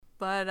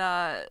but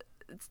I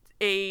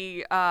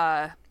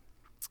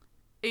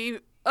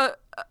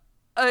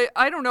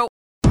don't know.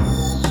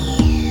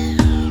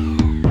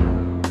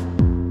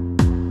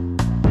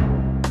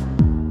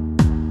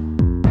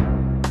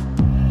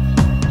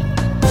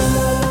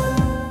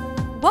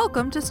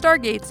 Welcome to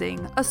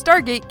Stargazing, a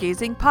Stargate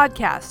gazing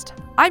podcast.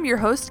 I'm your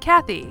host,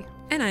 Kathy.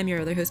 And I'm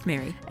your other host,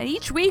 Mary. And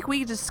each week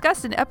we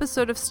discuss an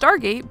episode of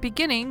Stargate,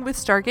 beginning with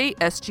Stargate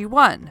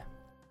SG-1.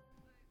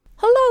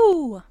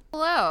 Hello!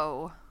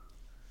 Hello.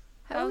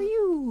 How are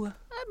you?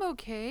 I'm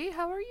okay.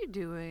 How are you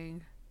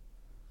doing?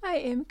 I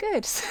am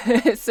good.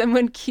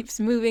 Someone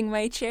keeps moving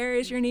my chair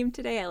is your name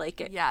today. I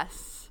like it.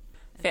 Yes.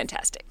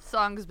 Fantastic.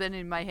 Song's been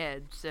in my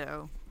head,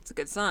 so. It's a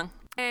good song.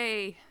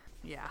 Hey.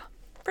 Yeah.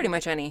 Pretty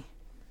much any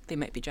They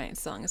Might Be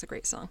Giants song is a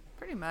great song.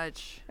 Pretty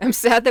much. I'm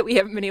sad that we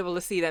haven't been able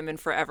to see them in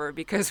forever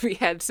because we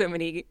had so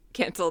many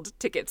canceled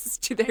tickets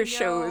to their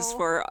shows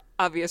for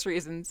obvious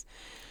reasons.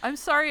 I'm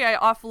sorry I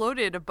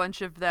offloaded a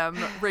bunch of them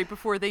right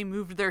before they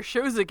moved their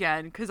shows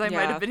again because I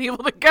might have been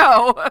able to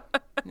go.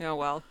 Oh,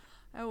 well.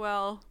 Oh,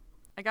 well.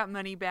 I got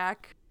money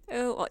back.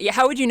 Oh, well. Yeah,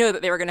 how would you know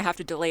that they were going to have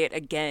to delay it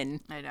again?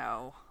 I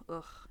know.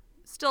 Ugh.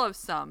 Still have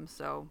some,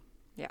 so.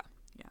 Yeah.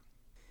 Yeah.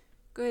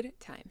 Good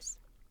times.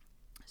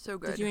 So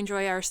good. Did you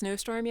enjoy our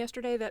snowstorm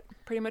yesterday that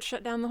pretty much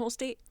shut down the whole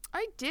state?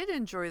 I did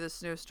enjoy the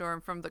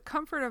snowstorm from the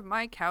comfort of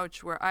my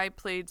couch where I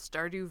played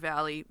Stardew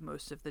Valley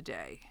most of the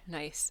day.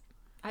 Nice.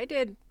 I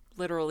did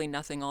literally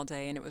nothing all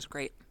day, and it was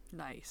great.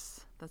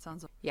 Nice. That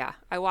sounds... Yeah,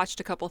 I watched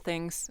a couple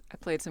things. I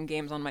played some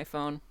games on my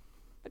phone.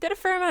 I did a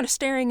fair amount of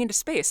staring into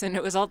space, and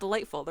it was all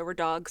delightful. There were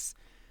dogs.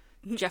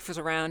 Jeff was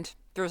around.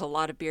 There was a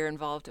lot of beer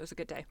involved. It was a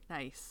good day.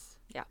 Nice.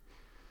 Yeah.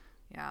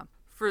 Yeah.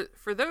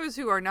 For those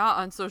who are not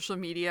on social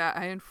media,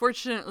 I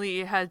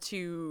unfortunately had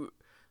to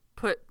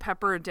put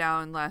Pepper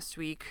down last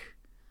week.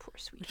 Poor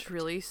sweetheart. Which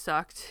really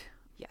sucked.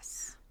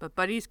 Yes. But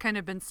Buddy's kind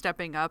of been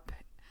stepping up.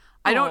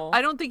 I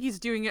don't think he's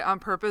doing it on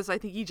purpose. I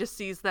think he just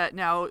sees that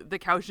now the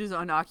couch is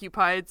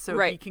unoccupied, so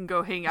he can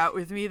go hang out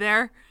with me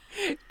there.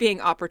 Being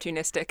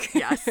opportunistic.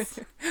 Yes.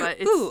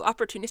 But Ooh,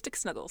 opportunistic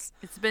snuggles.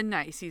 It's been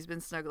nice. He's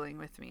been snuggling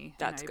with me.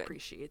 That's and good. I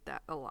appreciate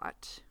that a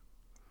lot.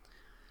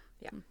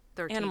 Yeah.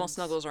 13's, Animal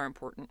snuggles are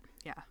important.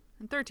 Yeah.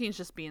 And 13's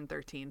just being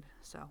 13,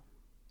 so.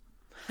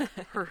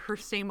 her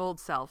same old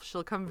self.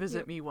 She'll come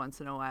visit me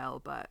once in a while,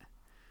 but.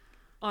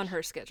 On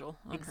her schedule.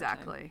 On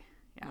exactly. Her time,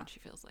 yeah. when she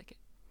feels like it.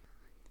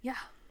 Yeah.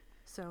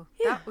 So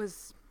that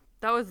was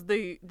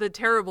the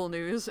terrible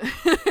news.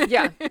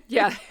 Yeah.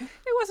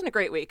 It wasn't a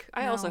great week.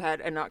 I also had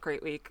a not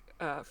great week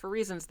for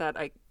reasons that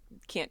I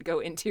can't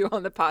go into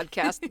on the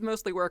podcast,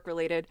 mostly work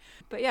related.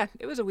 But yeah,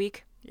 it was a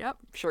week. Yep.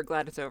 Sure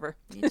glad it's over.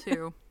 Me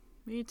too.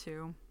 Me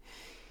too.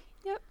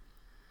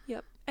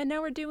 Yep. And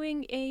now we're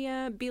doing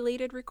a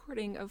belated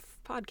recording of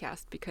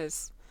podcast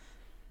because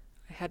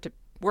I had to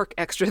work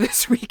extra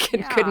this week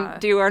and couldn't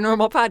do our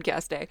normal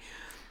podcast day.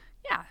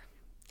 Yeah.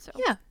 So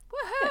yeah.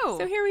 Woohoo!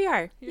 So here we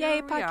are.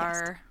 Yay, we podcast.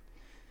 are.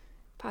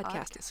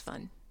 Podcast is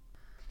fun.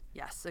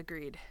 Yes,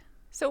 agreed.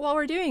 So while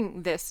we're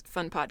doing this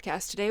fun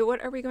podcast today,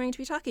 what are we going to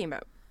be talking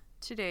about?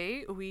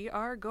 Today, we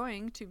are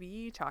going to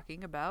be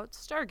talking about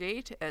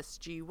Stargate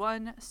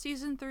SG-1,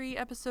 Season 3,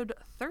 Episode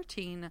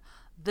 13,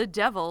 The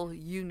Devil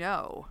You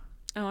Know.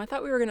 Oh, I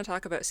thought we were going to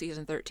talk about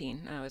Season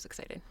 13. I was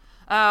excited.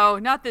 Oh,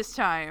 not this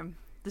time.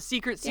 The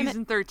secret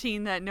Season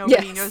 13 that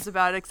nobody knows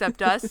about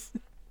except us.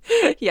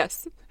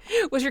 Yes.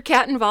 Was your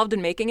cat involved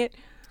in making it?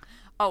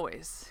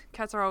 Always.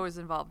 Cats are always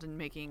involved in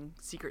making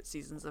secret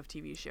seasons of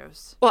TV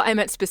shows. Well, I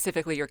meant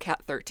specifically your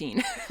cat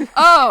 13.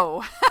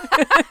 Oh!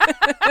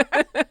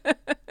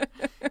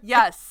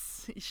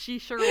 Yes, she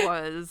sure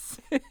was.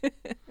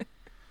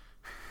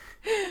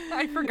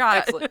 I forgot.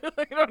 Excellent.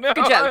 I don't know.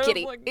 Good job,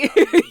 kitty.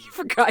 You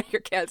forgot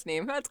your cat's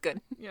name. That's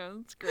good. Yeah,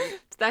 that's great.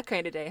 It's that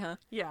kind of day, huh?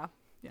 Yeah.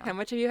 How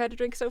much have you had to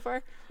drink so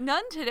far?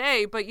 None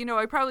today, but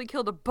I probably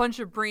killed a bunch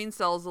of brain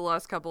cells the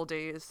last couple of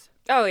days.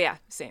 Oh, yeah.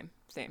 Same.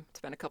 It's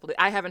been a couple days.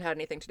 I haven't had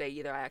anything today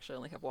either. I actually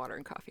only have water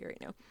and coffee right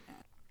now.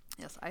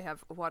 Yes, I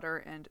have water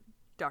and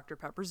Dr.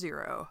 Pepper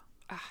Zero.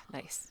 Ah,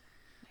 nice.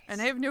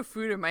 And I have no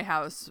food in my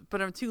house,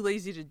 but I'm too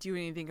lazy to do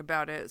anything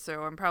about it,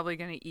 so I'm probably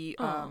going to eat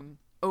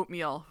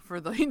oatmeal for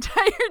the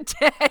entire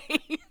day.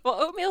 Well,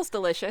 oatmeal's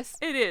delicious.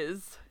 It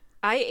is.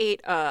 I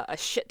ate a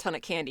shit ton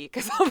of candy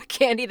because all the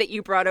candy that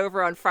you brought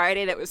over on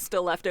Friday that was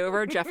still left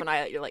over, Jeff and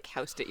I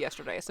housed it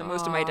yesterday. So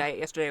most of my diet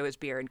yesterday was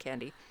beer and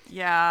candy.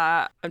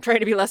 Yeah. I'm trying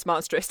to be less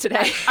monstrous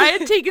today. I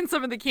had taken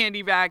some of the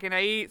candy back and I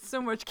ate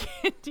so much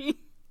candy.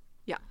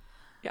 Yeah.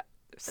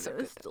 So it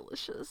was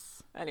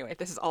delicious. Anyway,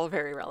 this is all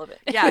very relevant.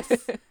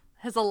 Yes.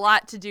 Has a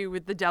lot to do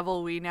with the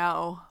devil we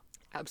know.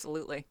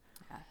 Absolutely.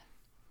 Yeah.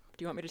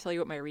 Do you want me to tell you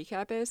what my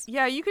recap is?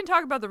 Yeah, you can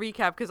talk about the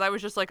recap because I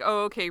was just like,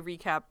 oh, okay,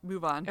 recap,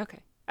 move on. Okay.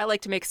 I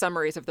like to make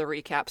summaries of the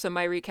recap. So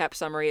my recap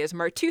summary is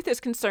Martooth is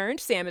concerned,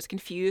 Sam is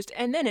confused,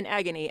 and then in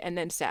agony, and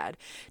then sad.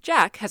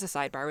 Jack has a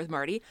sidebar with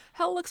Marty.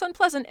 Hell looks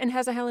unpleasant and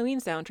has a Halloween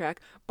soundtrack.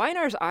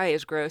 Bynar's eye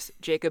is gross.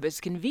 Jacob is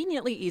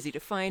conveniently easy to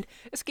find.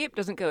 Escape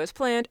doesn't go as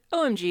planned.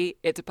 OMG,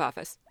 it's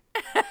Apophis.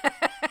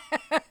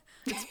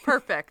 It's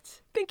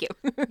perfect. Thank you.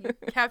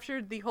 You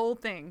captured the whole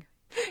thing.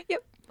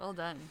 Yep. Well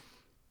done.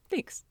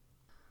 Thanks.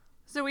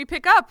 So we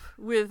pick up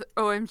with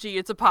OMG,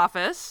 it's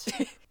Apophis.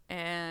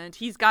 And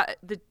he's got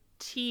the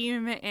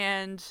team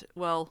and,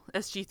 well,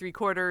 SG3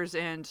 quarters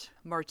and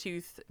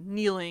Martooth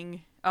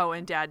kneeling. Oh,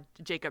 and Dad,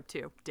 Jacob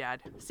too.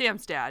 Dad.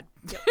 Sam's dad.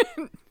 Yep.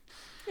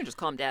 You just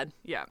call him Dad.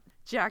 Yeah.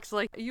 Jack's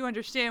like, you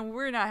understand,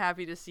 we're not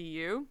happy to see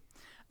you.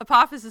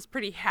 Apophis is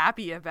pretty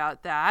happy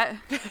about that.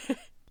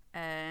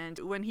 And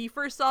when he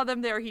first saw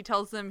them there, he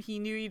tells them he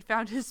knew he'd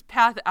found his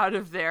path out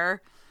of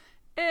there.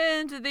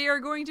 And they are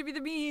going to be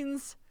the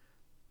means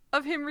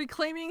of him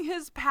reclaiming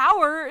his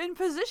power and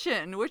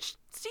position, which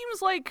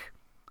seems like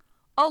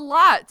a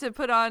lot to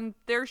put on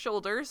their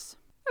shoulders.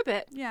 A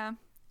bit. Yeah.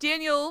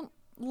 Daniel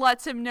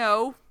lets him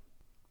know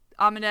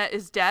Amunet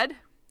is dead.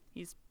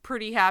 He's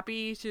pretty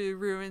happy to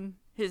ruin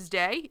his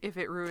day, if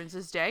it ruins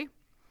his day.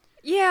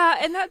 Yeah,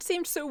 and that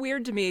seemed so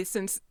weird to me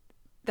since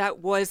that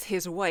was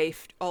his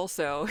wife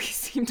also. He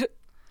seemed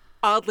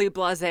oddly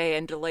blasé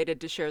and delighted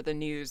to share the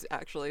news,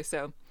 actually,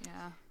 so...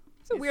 Yeah.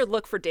 It's a weird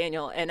look for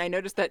Daniel, and I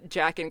noticed that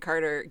Jack and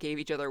Carter gave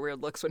each other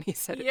weird looks when he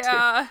said it, too.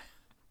 Yeah.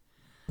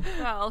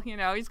 Well, you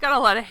know, he's got a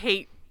lot of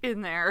hate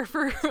in there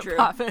for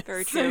Apophis.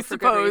 Very true, I for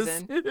good suppose.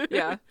 reason.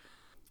 Yeah.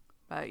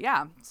 But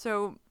yeah,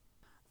 so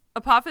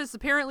Apophis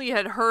apparently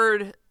had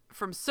heard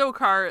from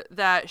Sokar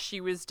that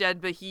she was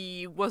dead, but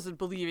he wasn't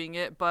believing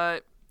it.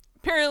 But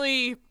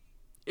apparently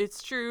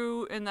it's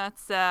true, and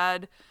that's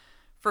sad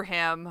for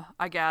him,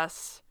 I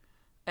guess.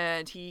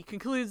 And he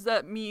concludes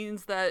that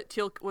means that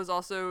Teal'c was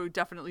also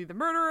definitely the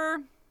murderer,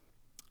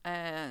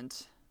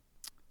 and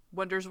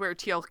wonders where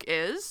Teal'c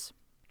is.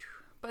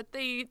 But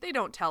they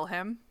don't tell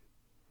him.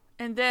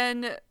 And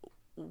then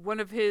one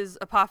of his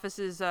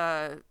Apophis's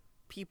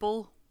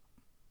people,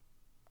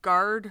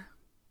 guard,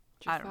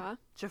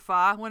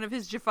 Jaffa, one of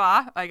his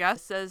Jaffa, I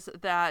guess, says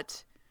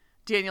that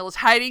Daniel is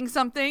hiding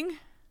something.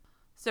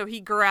 So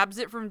he grabs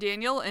it from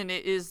Daniel, and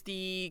it is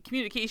the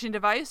communication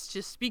device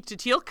to speak to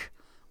Teal'c,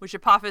 which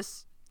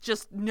Apophis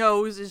just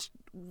knows is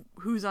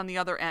who's on the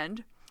other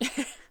end.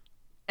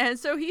 And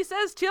so he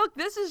says, Teal'c,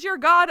 this is your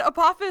god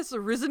Apophis,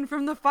 risen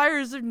from the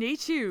fires of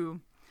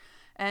Natu.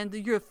 And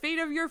the fate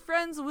of your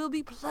friends will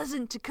be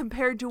pleasant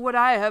compared to what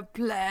I have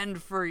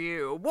planned for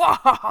you.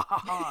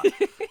 I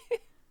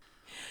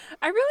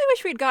really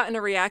wish we'd gotten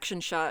a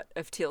reaction shot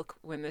of Teal'c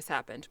when this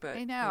happened, but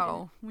I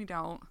know. We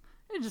don't.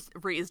 It just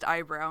raised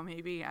eyebrow,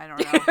 maybe. I don't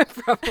know.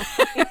 Probably.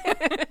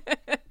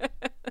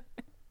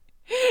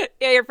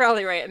 Yeah, you're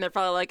probably right. And they're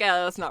probably like,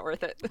 yeah, that's not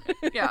worth it.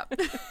 Yeah.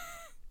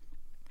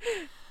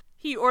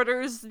 He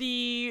orders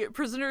the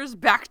prisoners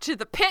back to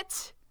the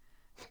pit.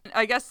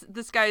 I guess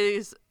this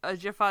guy's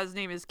Jaffa's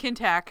name is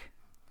Kintak.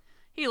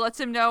 He lets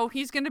him know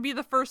he's going to be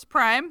the first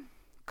prime.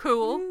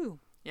 Cool. Ooh,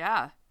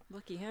 yeah.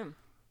 lucky him.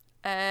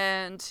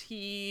 And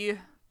he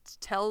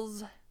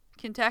tells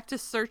Kintak to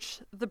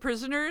search the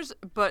prisoners,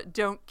 but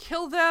don't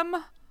kill them,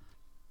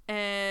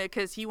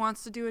 because he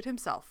wants to do it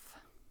himself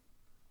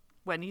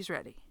when he's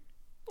ready.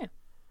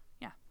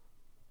 Yeah.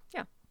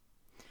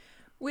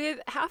 With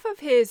half of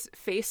his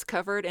face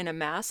covered in a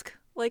mask,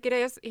 like it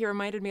is, he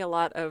reminded me a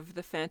lot of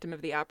the Phantom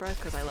of the Opera,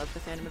 because I love the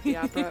Phantom of the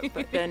Opera.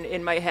 But then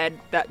in my head,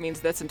 that means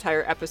this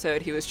entire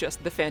episode, he was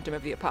just the Phantom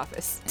of the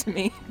Apophis to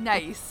me.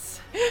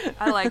 Nice.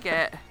 I like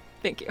it.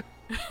 Thank you.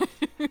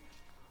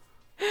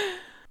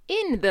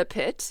 In the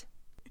pit,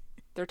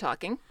 they're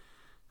talking.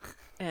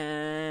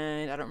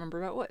 And I don't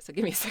remember about what, so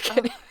give me a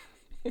second.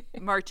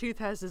 Martooth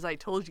has his I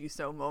told you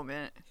so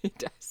moment. He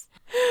does.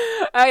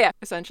 Oh, yeah.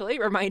 Essentially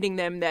reminding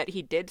them that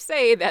he did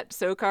say that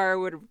Sokar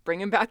would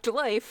bring him back to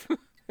life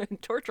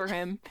and torture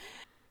him.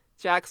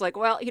 Jack's like,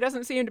 well, he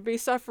doesn't seem to be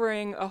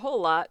suffering a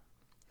whole lot.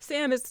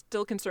 Sam is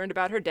still concerned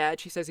about her dad.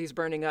 She says he's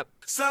burning up.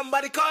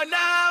 Somebody call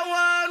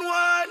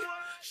 911.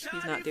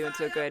 He's not doing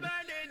so good.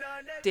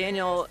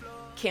 Daniel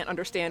can't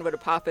understand what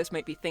Apophis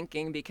might be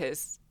thinking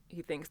because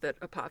he thinks that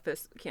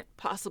Apophis can't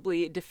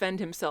possibly defend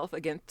himself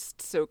against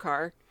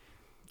Sokar.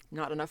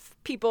 Not enough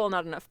people,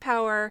 not enough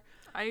power.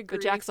 I agree.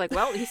 But Jack's like,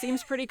 well, he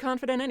seems pretty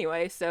confident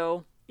anyway,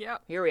 so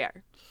Yep. here we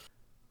are.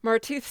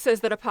 Martooth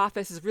says that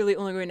Apophis is really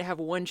only going to have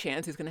one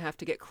chance. He's going to have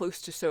to get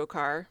close to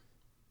Sokar.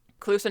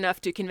 Close enough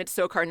to convince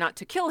Sokar not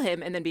to kill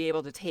him and then be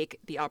able to take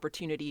the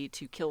opportunity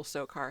to kill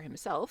Sokar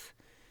himself.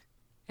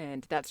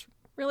 And that's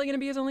really going to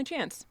be his only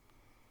chance.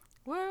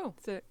 Whoa.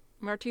 So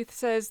Martooth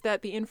says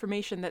that the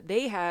information that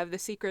they have, the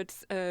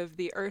secrets of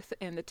the Earth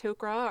and the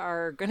Tok'ra,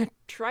 are going to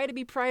try to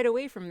be pried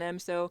away from them.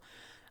 So,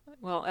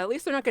 well, at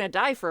least they're not going to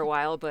die for a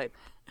while, but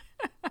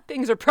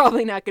things are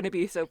probably not going to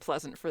be so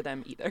pleasant for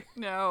them either.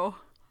 No.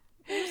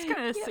 I'm just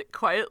going to sit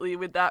quietly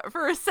with that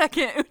for a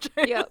second. Which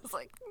I was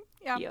like,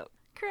 yeah. Yep.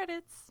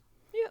 Credits.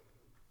 Yep.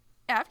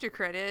 After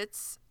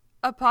credits,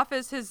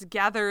 Apophis has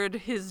gathered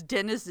his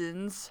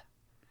denizens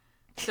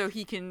so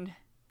he can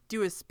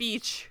do a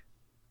speech.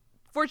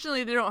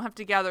 Fortunately, they don't have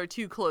to gather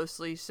too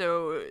closely,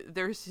 so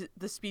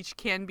the speech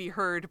can be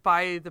heard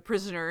by the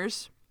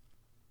prisoners.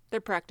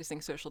 They're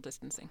practicing social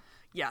distancing.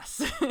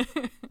 Yes.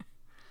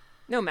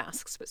 No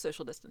masks, but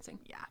social distancing.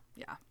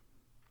 Yeah.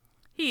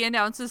 He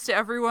announces to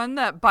everyone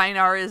that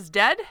Bynar is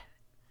dead.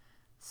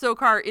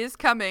 Sokar is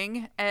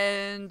coming,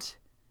 and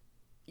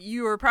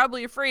you are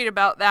probably afraid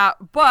about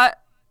that,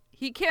 but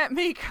he can't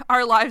make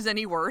our lives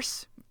any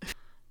worse.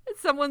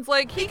 Someone's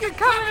like, he could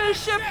come in a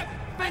ship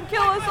and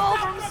kill us all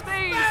from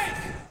space.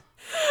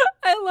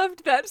 I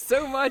loved that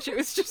so much. It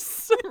was just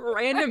some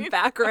random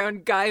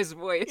background guy's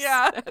voice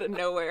out of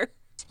nowhere.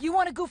 You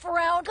want to goof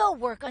around? Go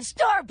work on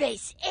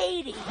Starbase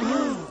 80.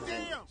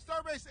 Damn,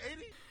 Starbase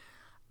 80?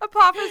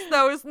 Apophis,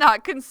 though, is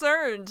not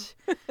concerned.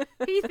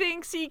 He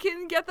thinks he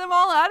can get them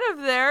all out of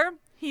there.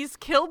 He's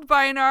killed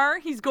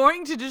Bynar. He's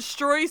going to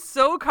destroy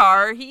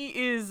Sokar. He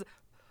is,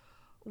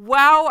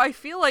 wow, I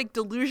feel like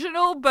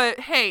delusional,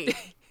 but hey.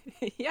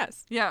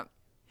 Yes. Yeah.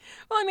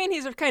 Well, I mean,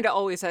 he's kind of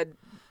always had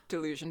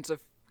delusions of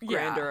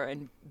grandeur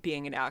and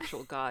being an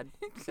actual god,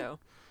 so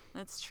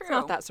that's true. It's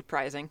not that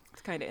surprising.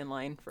 It's kind of in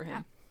line for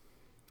him.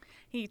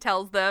 He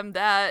tells them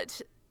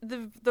that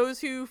those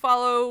who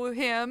follow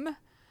him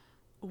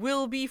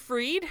will be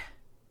freed,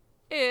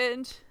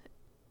 and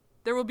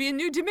there will be a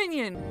new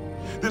dominion.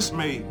 This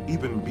may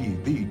even be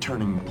the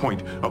turning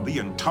point of the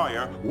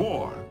entire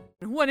war.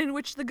 One in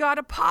which the god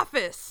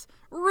Apophis,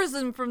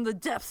 risen from the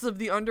depths of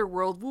the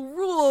underworld, will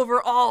rule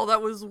over all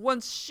that was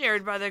once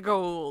shared by the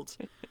gold.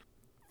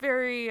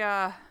 Very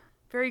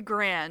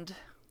grand.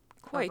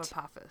 Quite. Of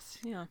Apophis.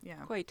 Yeah,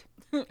 quite.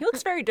 He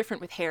looks very different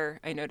with hair,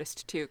 I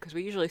noticed, too, because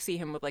we usually see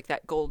him with, like,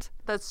 that gold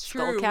That's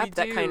skull true, cap we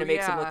that do, kind of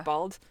makes him look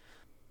bald.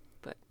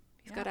 But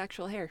he's got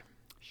actual hair.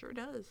 Sure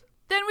does.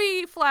 Then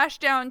we flash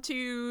down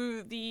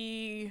to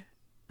the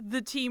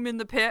team in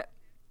the pit,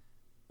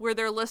 where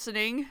they're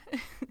listening.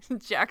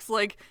 Jack's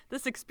like,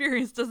 this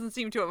experience doesn't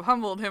seem to have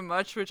humbled him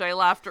much, which I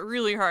laughed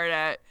really hard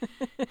at.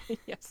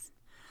 Yes.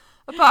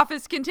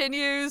 Apophis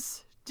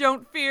continues,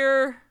 don't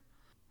fear,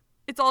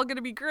 it's all going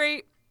to be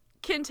great.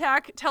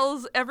 Kintak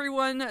tells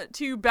everyone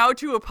to bow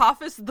to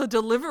Apophis, the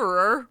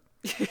deliverer.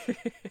 So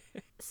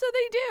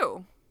they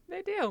do.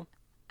 They do.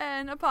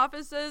 And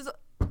Apophis says,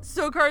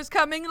 Sokar's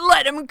coming,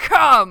 let him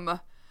come! And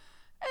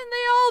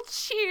they all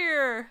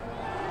cheer.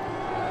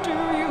 Do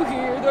you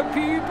hear the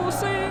people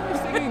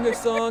singing a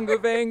song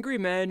of angry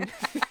men?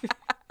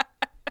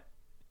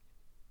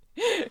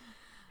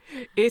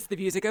 It's the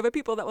music of a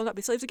people that will not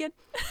be slaves again.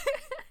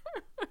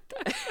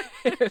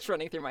 It's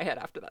running through my head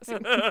after that scene.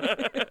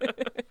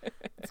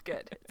 It's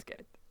good. It's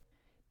good.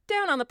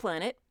 Down on the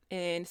planet,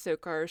 in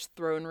Sokar's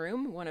throne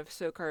room, one of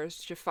Sokar's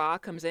Jaffa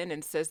comes in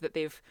and says that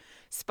they've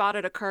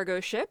spotted a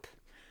cargo ship.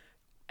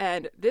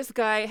 And this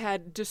guy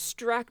had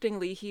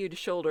distractingly huge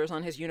shoulders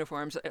on his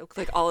uniforms,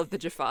 like all of the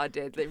Jaffa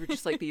did. They were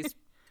just like these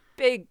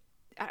big,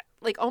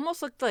 like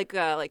almost looked like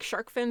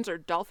shark fins or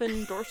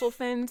dolphin dorsal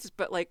fins,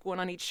 but like one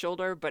on each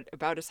shoulder, but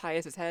about as high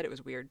as his head. It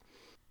was weird.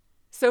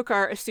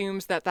 Sokar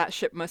assumes that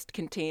ship must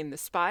contain the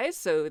spies,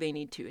 so they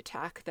need to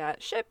attack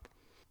that ship.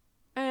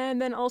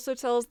 And then also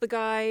tells the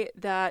guy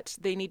that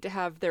they need to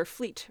have their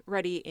fleet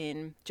ready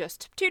in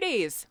just 2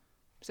 days.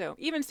 So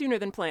even sooner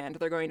than planned,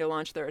 they're going to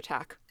launch their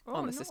attack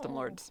on the System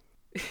Lords.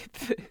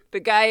 The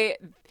guy,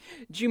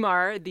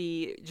 Jumar,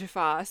 the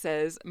Jaffa,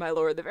 says, "My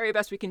lord, the very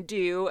best we can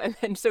do." And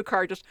then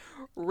Sokar just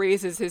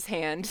raises his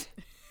hand.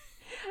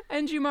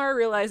 And Jumar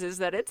realizes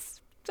that it's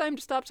time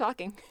to stop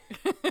talking.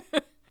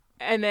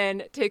 And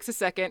then takes a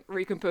second,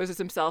 recomposes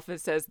himself, and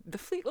says, "The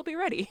fleet will be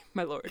ready,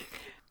 my lord."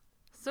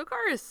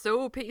 Sokar is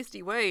so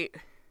pasty white.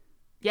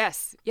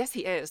 Yes,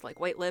 he is. Like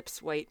white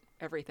lips, white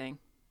everything.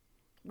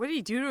 What did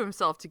he do to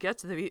himself to get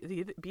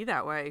to be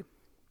that way?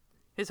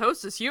 His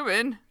host is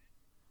human.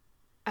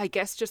 I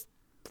guess just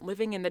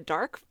living in the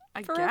dark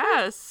forever? I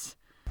guess.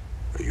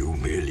 You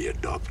merely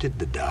adopted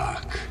the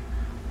dark.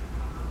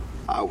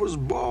 I was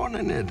born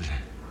in it.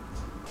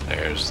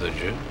 There's the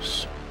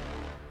juice.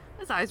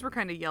 His eyes were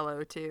kind of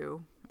yellow,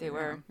 too. They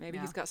were. Maybe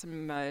he's got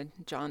some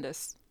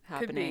jaundice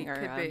happening.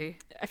 Could be.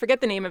 I forget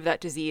the name of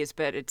that disease,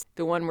 but it's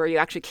the one where you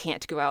actually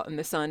can't go out in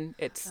the sun.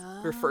 It's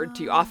referred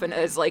to often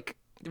as like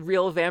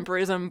real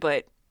vampirism,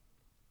 but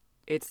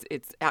it's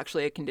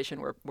actually a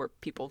condition where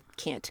people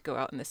can't go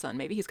out in the sun.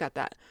 Maybe he's got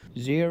that.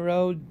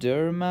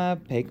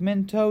 Xeroderma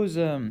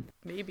pigmentosum.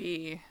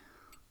 Maybe.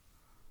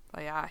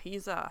 But yeah,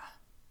 he's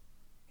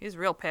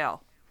real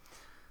pale.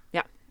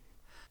 Yeah.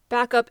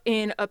 Back up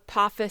in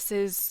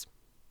Apophis's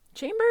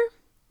chamber?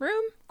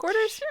 Room?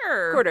 Quarters?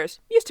 Sure. Quarters.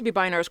 Used to be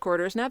Bynar's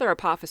quarters. Now they're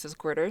Apophis's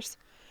quarters.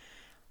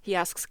 He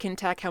asks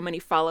Kintak how many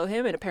follow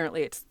him, and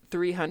apparently it's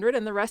 300,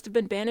 and the rest have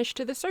been banished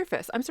to the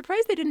surface. I'm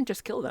surprised they didn't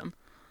just kill them.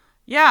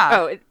 Yeah.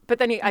 Oh, but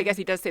then I guess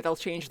he does say they'll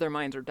change their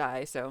minds or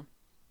die, so.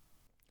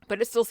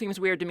 But it still seems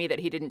weird to me that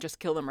he didn't just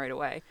kill them right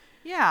away.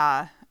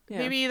 Yeah.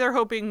 Maybe they're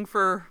hoping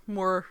for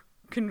more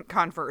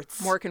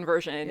converts. More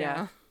conversion,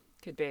 yeah.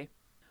 Could be.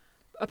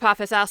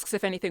 Apophis asks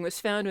if anything was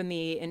found when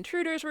the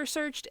intruders were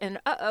searched, and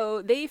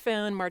they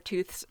found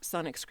Martooth's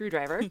sonic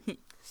screwdriver.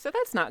 So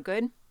that's not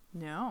good.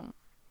 No.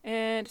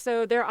 And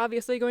so they're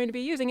obviously going to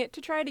be using it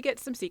to try to get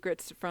some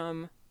secrets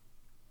from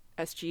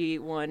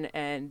SG-1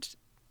 and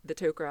the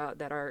Tok'ra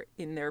that are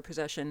in their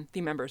possession,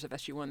 the members of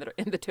SG-1 that are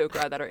in the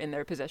Tok'ra that are in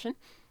their possession.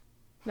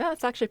 Well,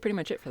 that's actually pretty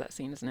much it for that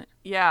scene, isn't it?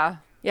 Yeah.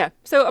 Yeah.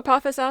 So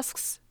Apophis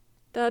asks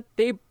that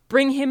they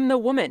bring him the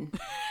woman.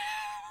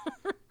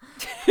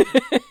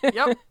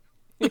 Yep.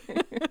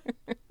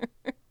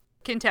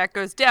 Kintak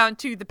goes down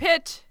to the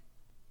pit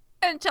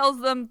and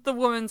tells them the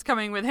woman's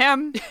coming with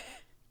him.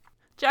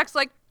 Jack's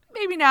like,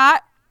 maybe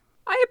not.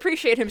 I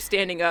appreciate him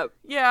standing up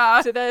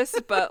Yeah. to this,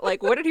 but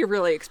like, what did he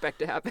really expect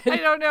to happen? I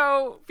don't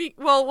know.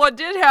 Well, what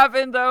did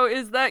happen, though,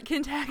 is that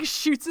Kintak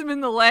shoots him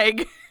in the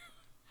leg.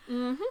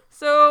 Mm-hmm.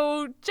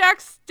 So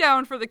Jack's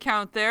down for the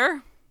count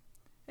there.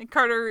 And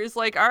Carter is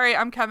like, all right,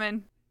 I'm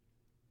coming.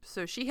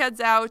 So she heads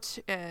out,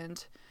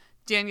 and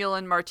Daniel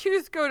and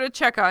Martooth go to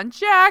check on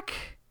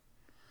Jack.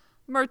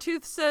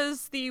 Martooth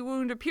says the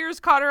wound appears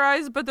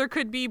cauterized, but there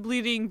could be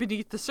bleeding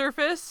beneath the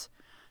surface.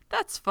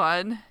 That's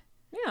fun.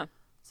 Yeah.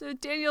 So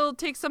Daniel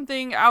takes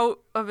something out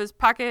of his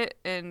pocket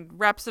and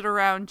wraps it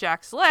around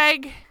Jack's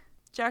leg.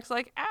 Jack's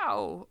like,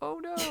 ow, oh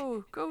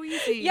no, go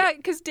easy. Yeah,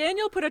 because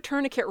Daniel put a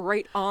tourniquet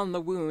right on the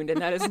wound,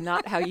 and that is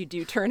not how you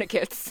do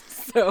tourniquets.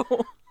 So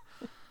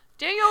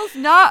Daniel's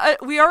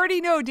not, we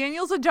already know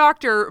Daniel's a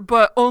doctor,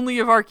 but only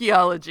of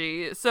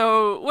archaeology.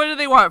 So what do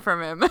they want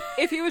from him?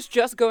 if he was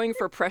just going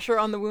for pressure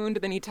on the wound,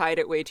 then he tied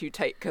it way too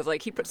tight, because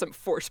like he put some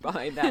force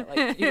behind that.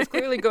 Like he was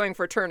clearly going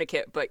for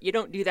tourniquet, but you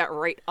don't do that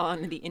right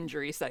on the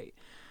injury site.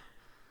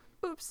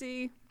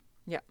 Oopsie.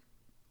 Yeah.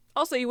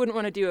 Also, you wouldn't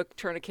want to do a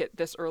tourniquet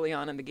this early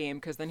on in the game,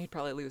 because then he'd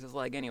probably lose his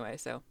leg anyway.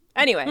 So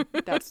anyway,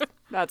 that's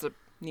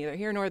neither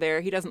here nor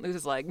there. He doesn't lose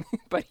his leg,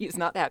 but he's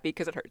not happy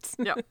because it hurts.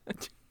 Yeah.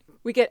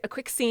 We get a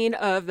quick scene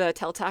of the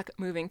Teltak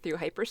moving through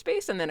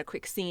hyperspace, and then a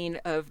quick scene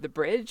of the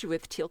bridge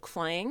with Teal'c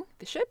flying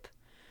the ship.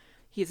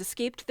 He's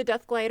escaped the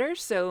Death Glider,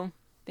 so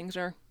things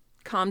are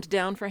calmed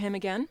down for him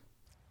again.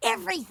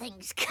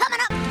 Everything's coming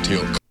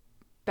up.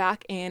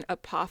 Back in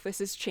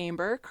Apophis's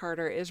chamber,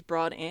 Carter is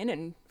brought in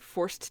and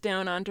forced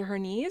down onto her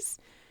knees.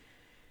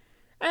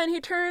 And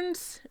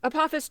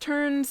Apophis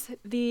turns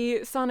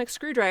the sonic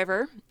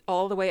screwdriver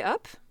all the way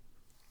up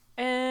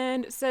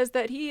and says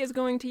that he is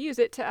going to use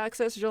it to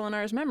access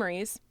Jolinar's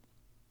memories.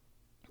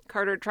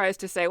 Carter tries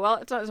to say, well,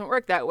 it doesn't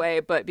work that way,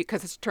 but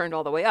because it's turned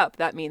all the way up,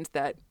 that means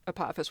that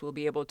Apophis will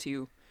be able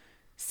to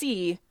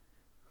see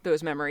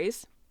those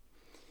memories.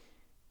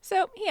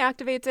 So he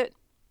activates it.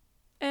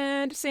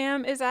 And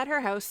Sam is at her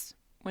house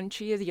when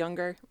she is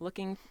younger,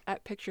 looking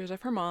at pictures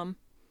of her mom.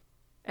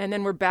 And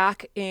then we're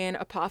back in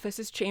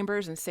Apophis's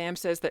chambers, and Sam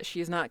says that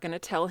she's not going to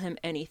tell him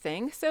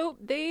anything. So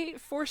they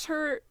force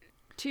her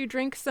to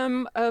drink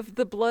some of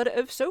the blood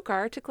of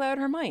Sokar to cloud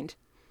her mind.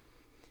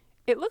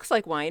 It looks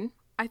like wine,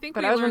 I think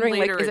but we I was learned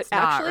wondering, later like, is it it's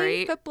not, actually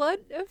right? the blood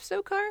of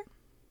Sokar?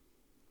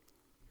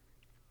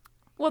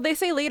 Well, they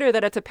say later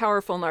that it's a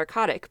powerful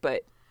narcotic,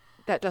 but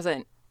that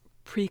doesn't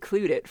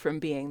preclude it from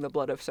being the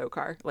blood of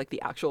Sokar, like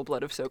the actual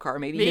blood of Sokar.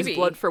 Maybe his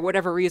blood, for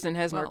whatever reason,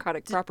 has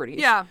narcotic properties.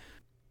 Yeah.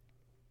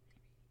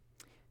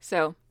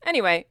 So,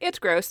 anyway, it's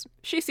gross.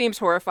 She seems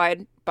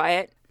horrified by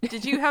it.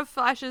 Did you have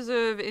flashes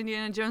of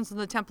Indiana Jones and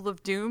the Temple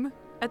of Doom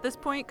at this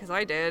point? Because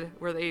I did,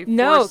 where they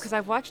No, force- because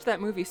I've watched that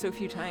movie so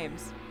few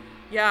times.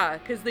 Yeah,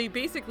 because they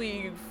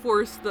basically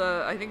force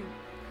I think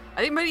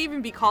it might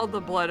even be called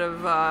the blood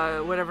of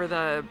whatever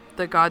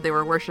the god they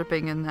were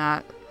worshiping in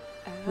that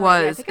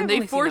was. I think and I've they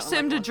only seen forced that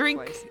one, him to like, once or drink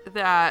twice.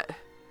 that.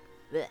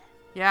 Blech.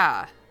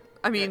 Yeah.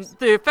 I mean, Gross.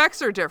 the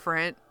effects are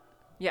different.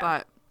 Yeah.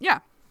 But, yeah.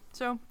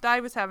 So, I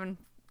was having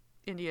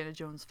Indiana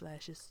Jones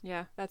flashes.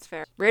 Yeah, that's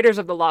fair. Raiders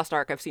of the Lost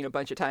Ark I've seen a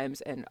bunch of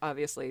times, and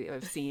obviously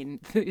I've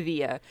seen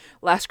the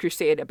Last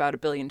Crusade about 1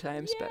 billion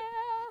times, but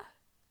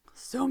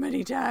So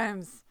many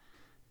times.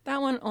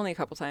 that one only a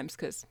couple times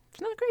because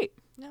it's not great.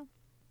 No.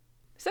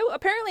 So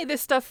apparently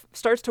this stuff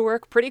starts to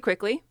work pretty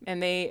quickly,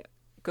 and they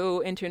go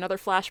into another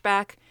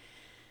flashback.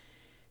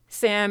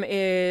 Sam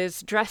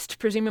is dressed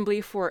presumably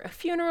for a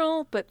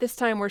funeral, but this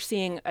time we're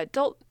seeing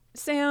adult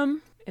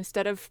Sam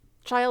instead of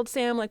child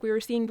Sam like we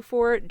were seeing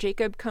before.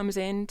 Jacob comes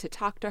in to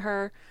talk to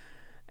her,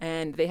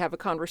 and they have a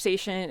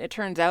conversation. It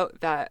turns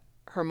out that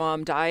her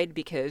mom died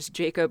because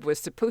Jacob was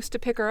supposed to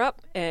pick her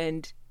up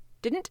and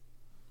didn't.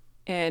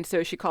 And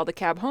so she called a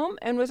cab home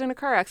and was in a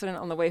car accident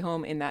on the way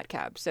home in that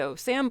cab. So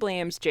Sam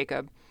blames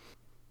Jacob,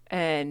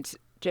 and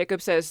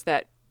Jacob says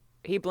that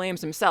he blames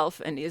himself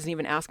and isn't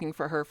even asking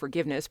for her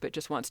forgiveness, but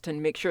just wants to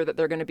make sure that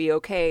they're going to be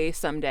okay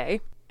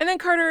someday. And then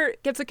Carter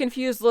gets a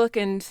confused look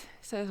and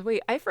says,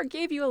 wait, I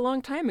forgave you a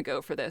long time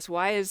ago for this.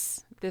 Why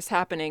is this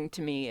happening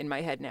to me in my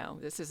head now?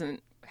 This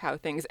isn't how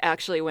things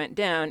actually went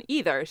down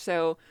either.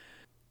 So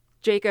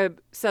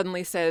Jacob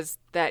suddenly says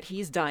that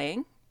he's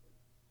dying.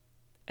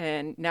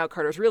 And now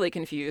Carter's really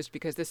confused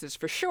because this is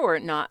for sure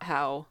not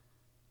how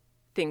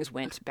things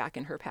went back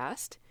in her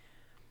past.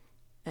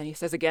 And he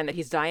says again that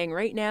he's dying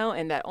right now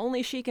and that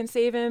only she can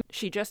save him.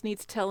 She just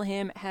needs to tell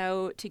him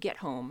how to get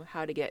home,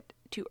 how to get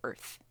to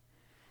Earth.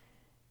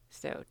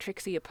 So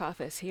Trixie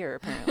Apophis here,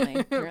 apparently.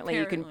 Apparently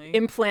you can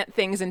implant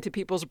things into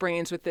people's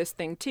brains with this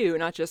thing too,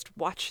 not just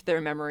watch their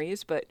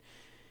memories, but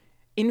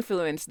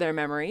influence their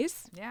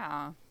memories.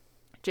 Yeah.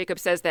 Jacob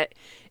says that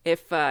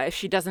if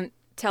she doesn't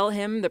tell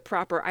him the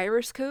proper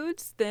iris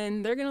codes,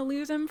 then they're going to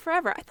lose him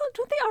forever. I thought,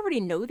 don't they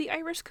already know the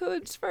iris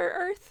codes for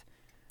Earth?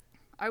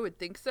 I would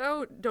think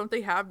so. Don't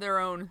they have their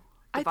own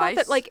device? I thought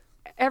that, like,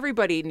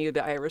 everybody knew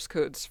the iris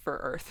codes for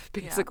Earth,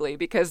 basically,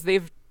 because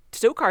they've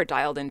Sokar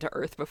dialed into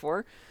Earth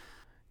before.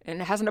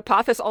 And hasn't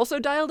Apophis also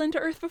dialed into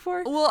Earth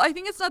before? Well, I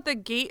think it's not the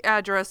gate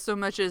address so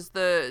much as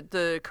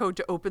the code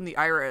to open the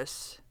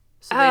iris.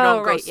 So they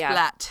don't go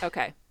splat. Yeah.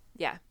 Okay.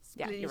 Yeah.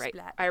 Yeah, you're right.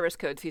 Splat. Iris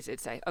codes, he did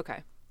say.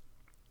 Okay.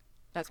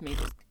 That's me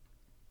just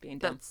being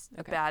dumb.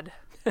 That's bad.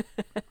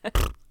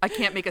 I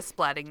can't make a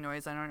splatting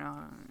noise. I don't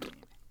know.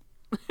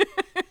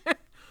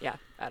 Yeah,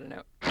 I don't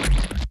know.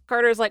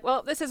 Carter's like,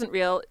 well, this isn't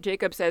real.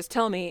 Jacob says,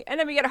 tell me. And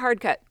then we get a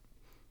hard cut.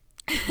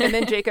 And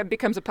then Jacob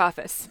becomes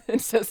Apophis and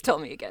says, tell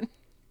me again.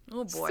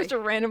 Oh, boy. Such a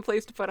random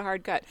place to put a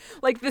hard cut.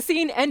 Like, the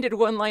scene ended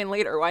one line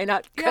later. Why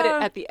not cut it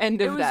at the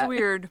end of that? It was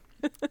weird.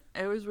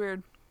 It was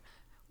weird.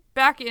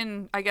 Back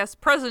in, I guess,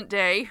 present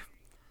day,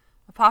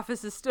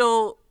 Apophis is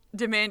still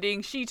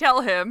demanding she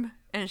tell him,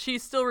 and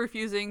she's still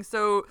refusing,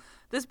 so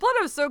this Blood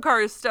of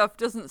Sokar stuff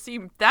doesn't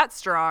seem that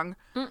strong.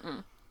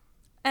 Mm-mm.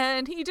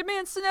 And he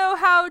demands to know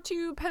how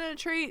to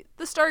penetrate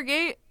the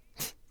Stargate,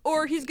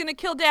 or he's gonna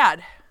kill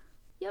Dad.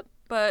 Yep.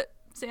 But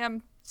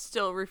Sam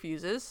still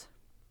refuses.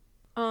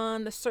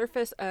 On the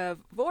surface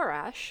of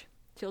Vorash,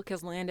 Teal'c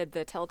has landed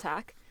the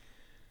Teltac,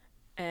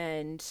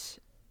 and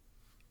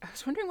I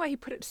was wondering why he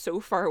put it so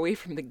far away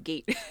from the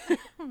gate.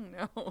 Oh,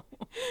 no.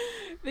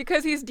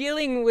 Because he's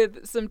dealing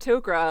with some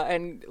Tok'ra,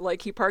 and,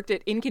 like, he parked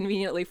it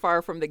inconveniently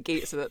far from the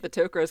gate so that the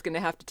Tok'ra is going to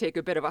have to take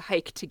a bit of a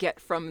hike to get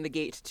from the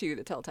gate to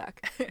the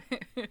Teltac.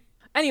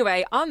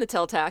 Anyway, on the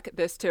Teltac,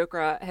 this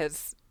Tok'ra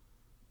has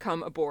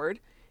come aboard.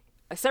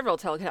 Several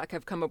Teltac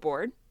have come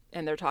aboard,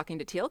 and they're talking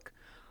to Teal'c.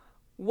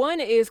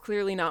 One is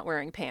clearly not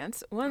wearing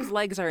pants, one's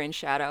legs are in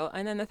shadow,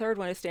 and then the third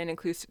one is standing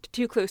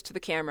too close to the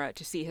camera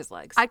to see his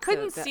legs. I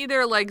couldn't see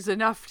their legs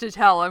enough to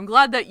tell. I'm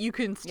glad that you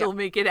can still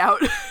make it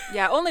out.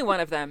 Yeah, only one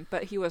of them,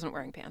 but he wasn't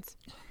wearing pants.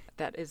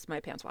 That is my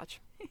pants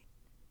watch.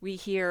 We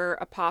hear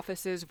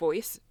Apophis's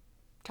voice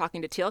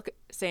talking to Teal'c,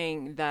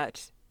 saying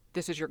that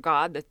this is your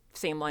god, the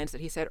same lines that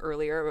he said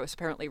earlier. It was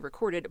apparently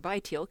recorded by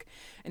Teal'c,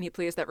 and he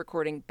plays that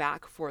recording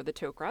back for the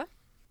Tok'ra.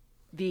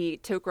 The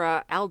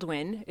Tok'ra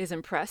Alduin is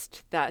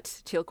impressed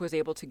that Teal'c was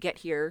able to get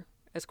here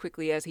as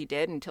quickly as he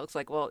did, and Teal'c's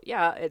like, well,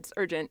 yeah, it's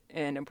urgent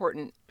and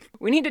important.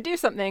 We need to do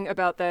something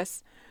about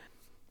this.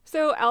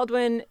 So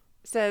Alduin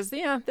says,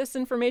 yeah, this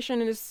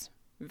information is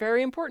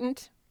very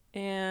important,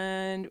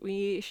 and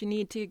we should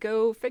need to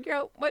go figure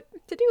out what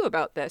to do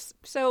about this.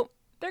 So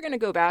they're going to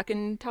go back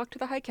and talk to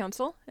the High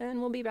Council,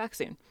 and we'll be back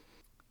soon.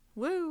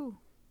 Woo.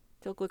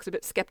 Teal'c looks a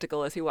bit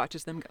skeptical as he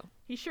watches them go.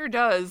 He sure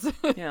does.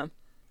 Yeah.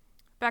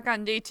 Back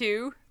on day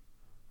 2,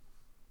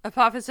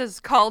 Apophis has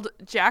called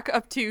Jack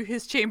up to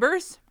his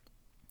chambers,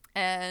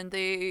 and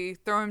they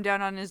throw him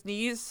down on his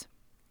knees,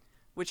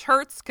 which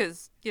hurts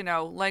because, you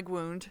know, leg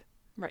wound.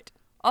 Right.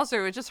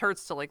 Also, it just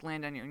hurts to, like,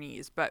 land on your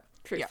knees, but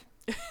Truth.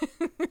 yeah.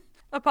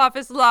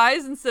 Apophis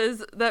lies and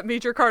says that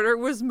Major Carter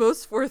was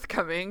most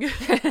forthcoming,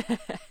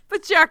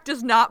 but Jack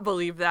does not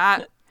believe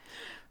that,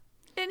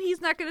 and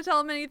he's not going to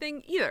tell him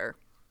anything either.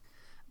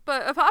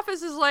 But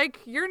Apophis is like,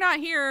 you're not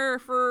here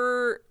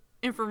for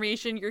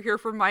information, you're here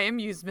for my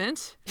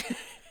amusement.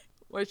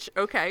 Which,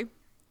 okay.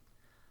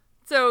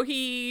 So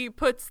he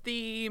puts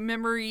the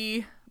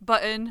memory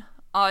button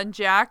on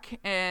Jack,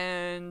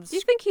 and Do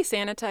you think he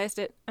sanitized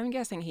it? I'm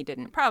guessing he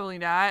didn't. probably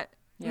not.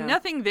 Yeah.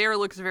 Nothing there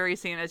looks very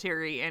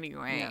sanitary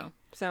anyway. No.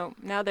 So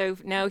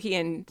now he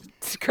and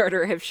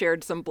Carter have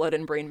shared some blood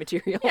and brain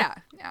material. Yeah.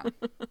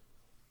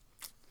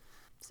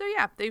 So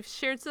yeah, they've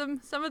shared some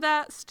of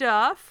that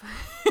stuff.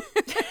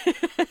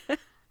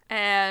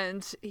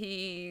 And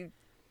he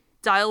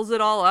dials it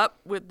all up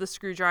with the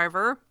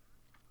screwdriver.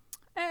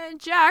 And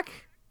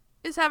Jack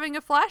is having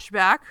a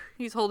flashback.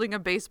 He's holding a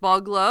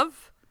baseball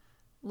glove,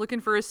 looking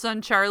for his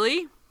son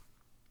Charlie.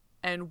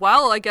 And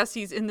while I guess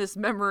he's in this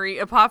memory,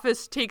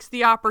 Apophis takes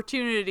the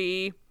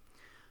opportunity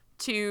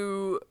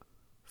to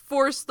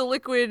force the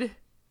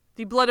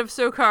Blood of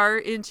Sokar,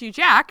 into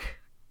Jack.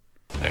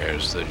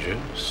 There's the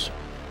juice.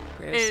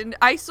 And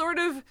I sort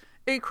of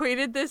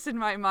equated this in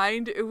my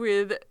mind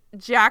with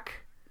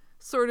Jack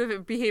sort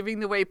of behaving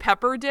the way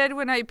Pepper did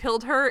when I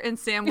pilled her, and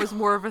Sam was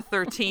more of a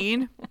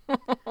 13.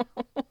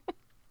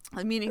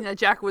 Meaning that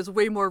Jack was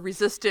way more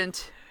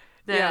resistant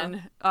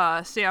than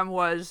Sam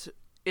was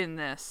in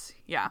this.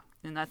 Yeah,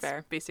 and that's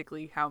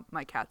basically how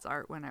my cats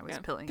are when I was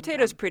pilling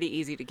Potato's them. pretty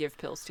easy to give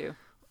pills to.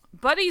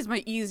 Buddy's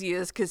my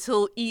easiest because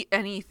he'll eat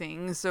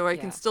anything, so I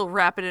can still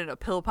wrap it in a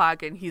pill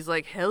pocket, and he's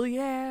like, hell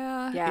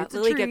yeah. Yeah, it's a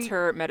Lily treat. gets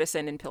her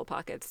medicine in pill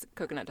pockets.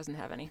 Coconut doesn't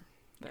have any.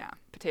 But Yeah.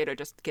 Potato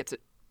just gets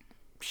it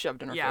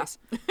shoved in her Yeah. face.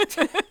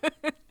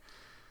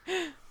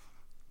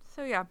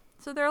 So yeah,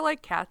 so they're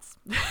like cats.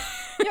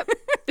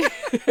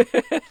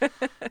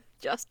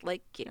 Just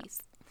like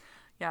kitties.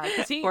 Yeah,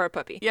 'cause he, Or a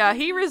puppy. Yeah,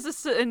 he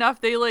resists it enough.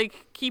 They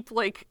like keep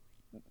like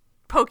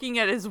poking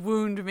at his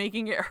wound,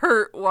 making it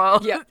hurt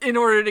while in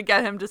order to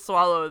get him to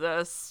swallow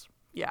this.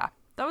 Yeah,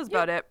 that was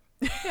about it.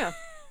 Yeah.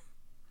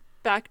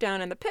 Back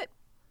down in the pit,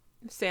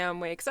 Sam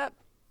wakes up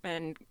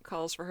and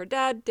calls for her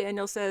dad.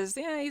 Daniel says,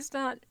 yeah, he's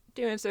not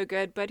doing so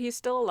good, but he's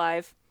still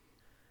alive.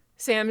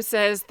 Sam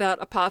says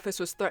that Apophis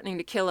was threatening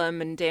to kill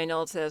him, and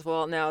Daniel says,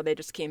 well, no, they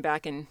just came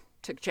back and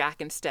took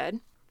Jack instead.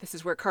 This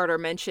is where Carter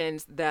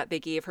mentions that they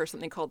gave her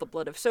something called the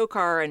blood of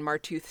Sokar, and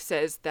Martooth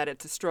says that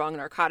it's a strong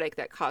narcotic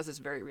that causes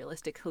very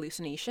realistic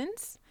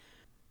hallucinations.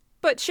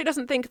 But she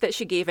doesn't think that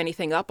she gave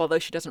anything up, although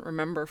she doesn't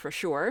remember for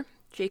sure.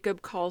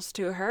 Jacob calls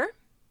to her,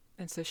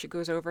 and so she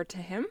goes over to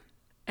him.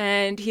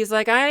 And he's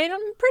like, I'm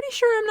pretty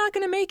sure I'm not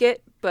going to make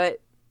it. But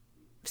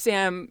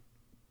Sam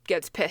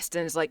gets pissed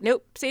and is like,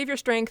 nope, save your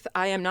strength.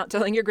 I am not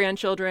telling your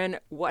grandchildren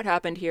what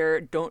happened here.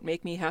 Don't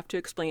make me have to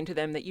explain to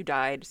them that you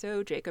died.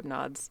 So Jacob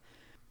nods.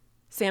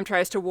 Sam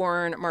tries to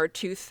warn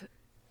Martooth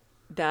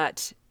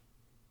that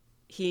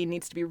he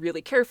needs to be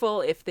really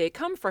careful if they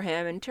come for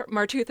him. And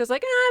Martooth is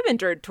like, I've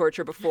endured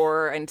torture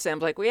before. And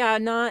Sam's like, well, yeah,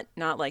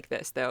 not like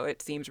this, though.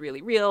 It seems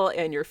really real,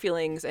 and your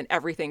feelings and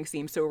everything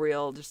seems so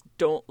real. Just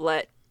don't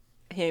let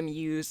him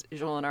use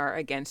Jolinar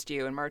against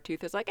you. And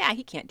Martooth is like,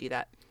 he can't do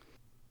that.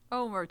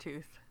 Oh,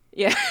 Martooth.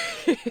 Yeah.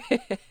 Yep.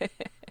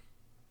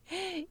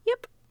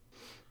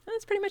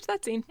 That's pretty much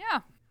that scene. Yeah.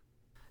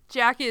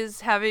 Jack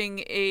is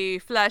having a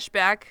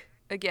flashback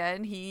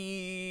again.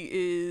 He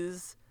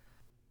is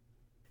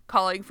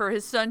calling for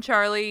his son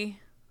Charlie,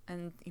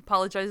 and he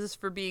apologizes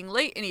for being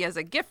late, and he has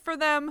a gift for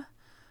them.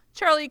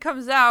 Charlie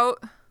comes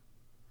out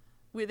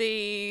with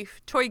a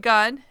toy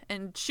gun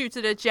and shoots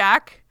it at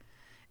Jack,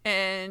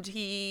 and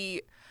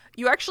you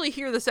actually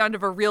hear the sound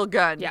of a real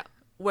gun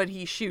when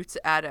he shoots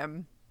at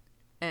him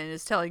and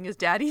is telling his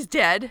dad he's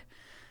dead.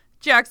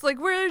 Jack's like,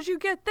 where did you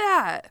get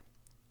that?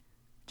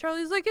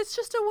 Charlie's like, it's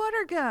just a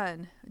water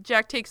gun.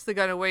 Jack takes the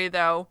gun away,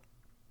 though.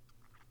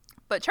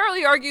 But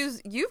Charlie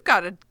argues, you've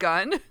got a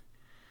gun.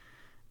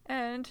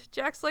 And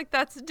Jack's like,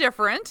 that's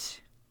different.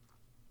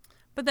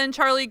 But then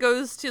Charlie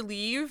goes to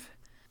leave.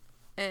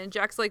 And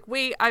Jack's like,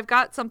 wait, I've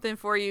got something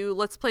for you.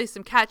 Let's play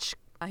some catch.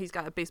 He's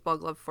got a baseball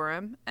glove for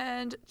him.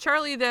 And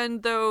Charlie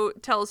then, though,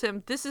 tells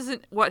him, this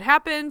isn't what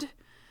happened.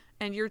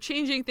 And you're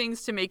changing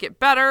things to make it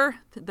better,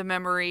 the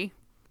memory.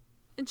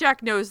 And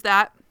Jack knows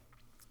that.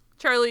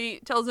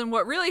 Charlie tells him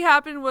what really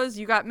happened was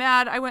you got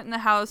mad, I went in the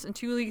house, and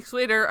 2 weeks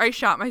later, I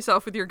shot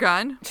myself with your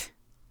gun.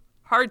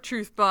 Hard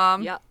truth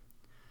bomb. Yep.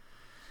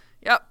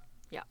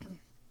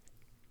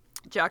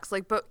 Jack's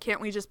like, but can't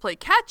we just play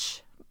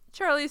catch?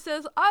 Charlie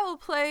says, I will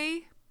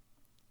play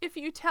if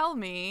you tell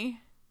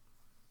me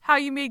how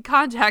you made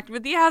contact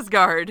with the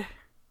Asgard.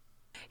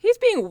 He's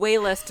being way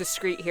less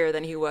discreet here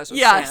than he was with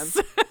Yes.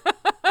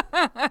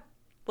 Sam.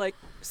 Like,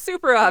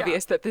 super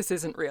obvious that this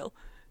isn't real.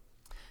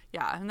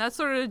 Yeah, and that's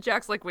sort of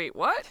Jack's like, wait,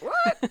 what?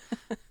 What?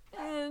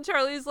 And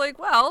Charlie's like,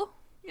 well,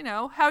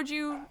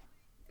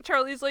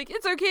 Charlie's like,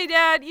 it's okay,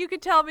 Dad. You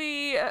could tell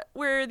me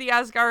where the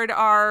Asgard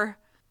are.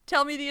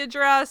 Tell me the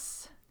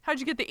address. How'd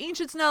you get the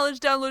Ancients' knowledge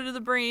downloaded to the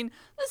brain?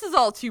 This is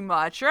all too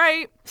much,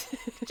 right?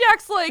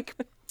 Jack's like,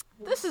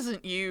 this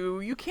isn't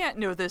you. You can't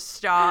know this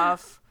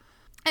stuff.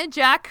 And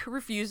Jack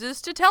refuses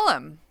to tell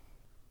him.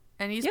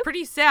 And he's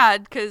pretty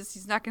sad because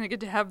he's not going to get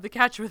to have the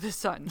catch with his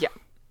son.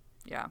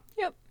 Yeah.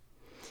 Yep.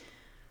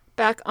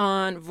 Back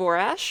on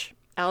Vorash,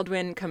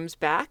 Alduin comes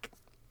back.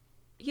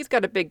 He's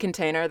got a big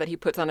container that he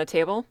puts on a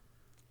table.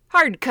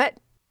 Hard cut.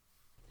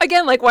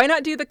 Again, like, why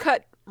not do the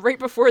cut right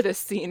before this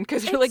scene?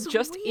 Because you're, like,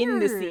 just in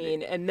the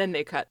scene, and then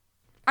they cut.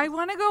 I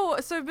want to go...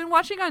 So I've been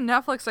watching on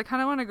Netflix. I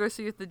kind of want to go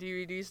see if the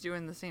DVD's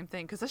doing the same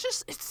thing. Because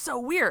it's so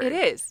weird. It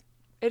is.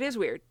 It is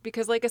weird.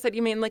 Because, like I said,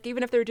 you mean, like,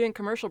 even if they're doing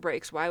commercial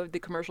breaks, why would the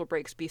commercial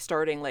breaks be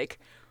starting, like,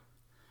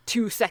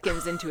 2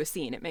 seconds into a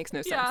scene? It makes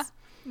no sense. Yeah.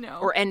 No.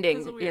 Or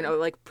ending,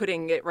 like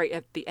putting it right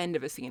at the end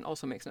of a scene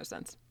also makes no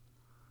sense.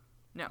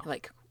 No.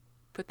 Like,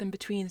 put them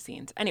between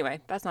scenes. Anyway,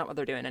 that's not what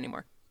they're doing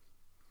anymore.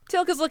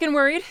 Teal'c is looking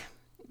worried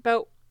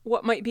about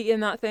what might be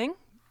in that thing.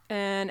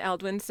 And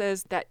Alduin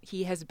says that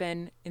he has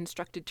been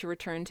instructed to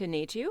return to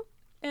Natu.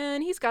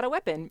 And he's got a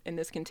weapon in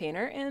this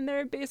container. And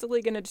they're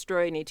basically going to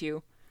destroy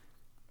Natu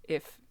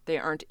if they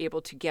aren't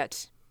able to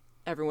get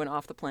everyone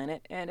off the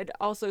planet. And it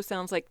also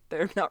sounds like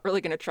they're not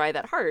really going to try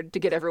that hard to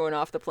get everyone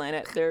off the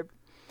planet. They're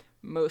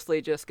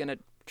mostly just going to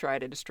try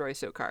to destroy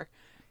Sokar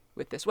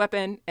with this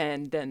weapon,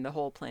 and then the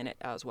whole planet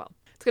as well.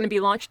 It's going to be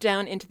launched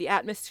down into the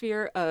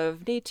atmosphere of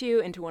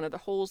Natu, into one of the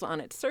holes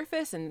on its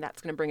surface, and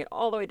that's going to bring it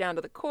all the way down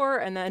to the core,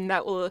 and then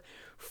that will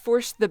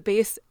force the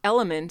base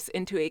elements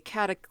into a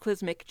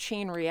cataclysmic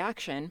chain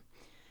reaction.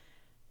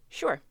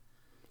 Sure.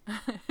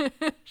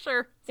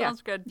 Sure.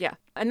 Sounds good. Yeah.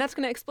 And that's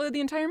going to explode the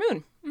entire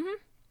moon.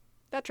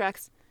 That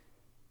tracks.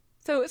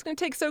 So it's going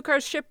to take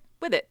Sokar's ship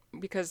with it,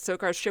 because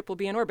Sokar's ship will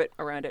be in orbit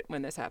around it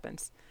when this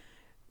happens.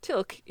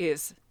 Teal'c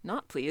is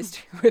not pleased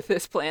with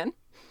this plan.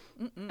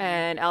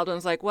 And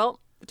Alduin's like, well,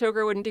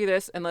 Togir wouldn't do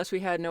this unless we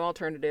had no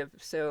alternative,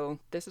 so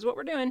this is what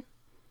we're doing.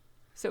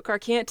 Sokar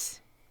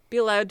can't be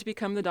allowed to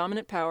become the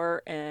dominant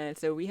power, and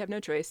so we have no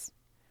choice.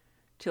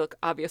 Teal'c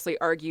obviously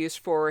argues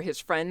for his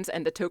friends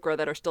and the Tok'ra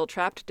that are still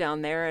trapped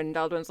down there, and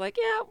Alduin's like,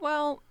 yeah,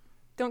 well,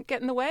 don't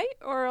get in the way,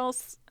 or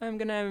else I'm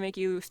gonna make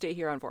you stay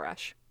here on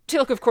Vorash.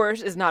 Teal'c, of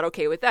course, is not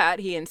okay with that.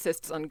 He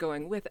insists on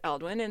going with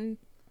Alduin, and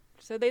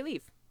so they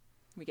leave.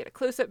 We get a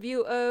close-up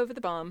view of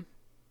the bomb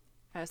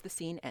as the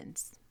scene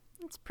ends.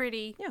 It's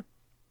pretty. Yeah,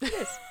 it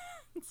is.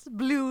 It's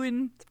blue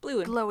and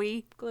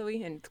glowy.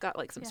 Glowy, and it's got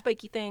like some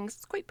spiky things.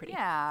 It's quite pretty.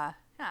 Yeah.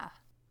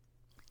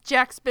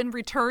 Jack's been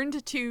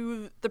returned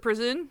to the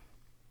prison.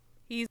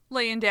 He's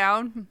laying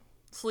down,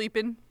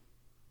 sleeping,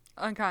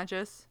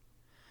 unconscious.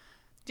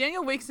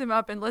 Daniel wakes him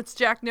up and lets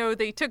Jack know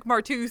they took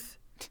Martooth.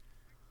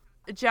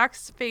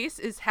 Jack's face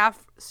is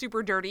half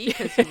super dirty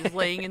because he was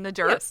laying in the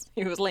dirt. Yes,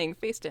 he was laying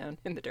face down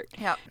in the dirt.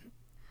 Yep.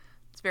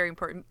 It's very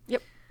important.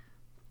 Yep.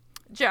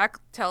 Jack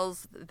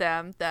tells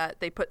them that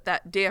they put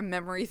that damn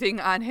memory thing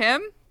on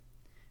him,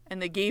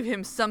 and they gave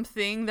him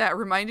something that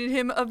reminded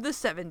him of the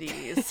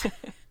 70s.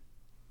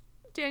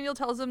 Daniel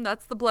tells him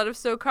that's the blood of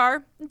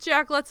Sokar.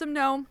 Jack lets him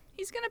know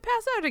he's going to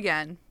pass out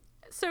again.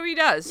 So he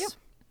does. Yep.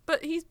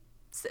 But he's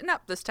sitting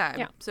up this time.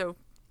 Yeah. So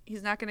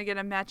he's not going to get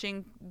a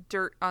matching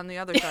dirt on the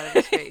other side of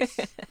his face.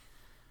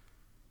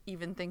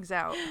 Even things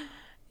out.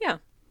 Yeah.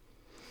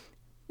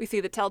 We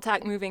see the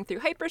Teltac moving through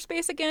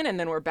hyperspace again, and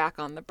then we're back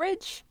on the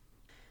bridge.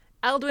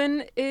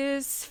 Alduin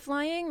is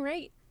flying,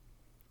 right?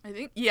 I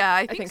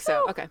think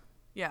so. Okay.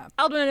 Yeah.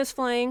 Alduin is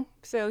flying,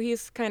 so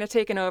he's kind of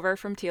taken over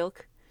from Teal'c.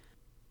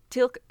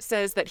 Teal'c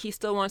says that he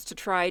still wants to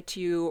try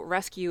to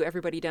rescue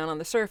everybody down on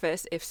the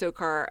surface if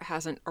Sokar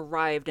hasn't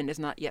arrived and is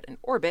not yet in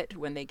orbit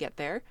when they get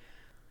there.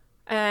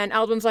 And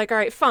Alduin's like, all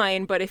right,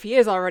 fine, but if he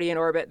is already in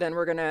orbit, then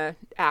we're going to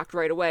act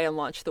right away and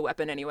launch the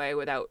weapon anyway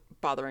without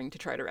bothering to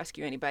try to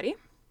rescue anybody.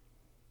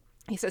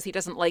 He says he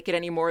doesn't like it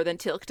any more than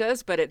Teal'c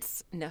does, but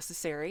it's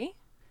necessary.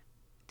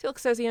 Teal'c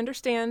says he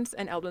understands,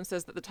 and Alduin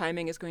says that the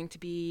timing is going to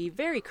be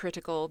very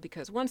critical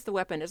because once the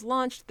weapon is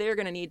launched, they're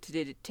going to need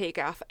to take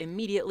off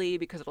immediately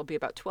because it'll be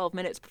about 12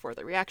 minutes before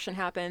the reaction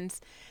happens,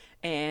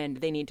 and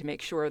they need to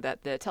make sure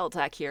that the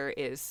Teltac here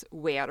is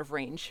way out of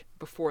range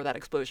before that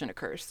explosion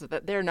occurs so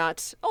that they're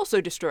not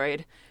also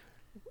destroyed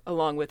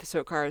along with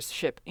Sokar's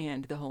ship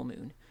and the whole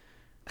moon.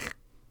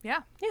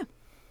 Yeah. Yeah.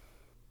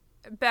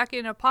 Back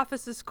in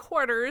Apophis'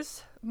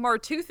 quarters,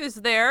 Martooth is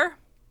there.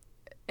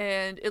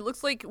 And it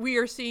looks like we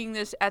are seeing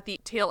this at the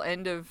tail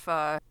end of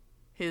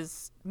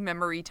his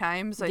memory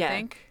times, I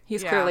think.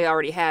 He's clearly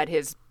already had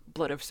his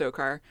blood of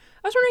Sokar.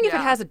 I was wondering if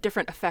it has a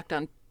different effect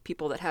on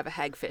people that have a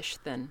hagfish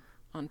than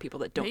on people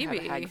that don't have a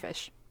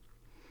hagfish.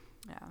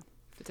 Yeah.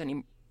 If it's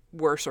any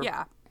worse or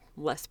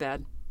less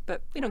bad.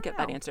 But we don't get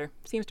that answer.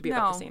 Seems to be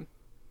about the same.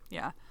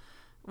 Yeah.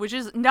 Which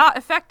is not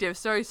effective,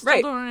 so I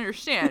still don't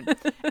understand.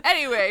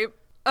 Anyway,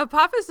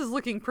 Apophis is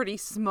looking pretty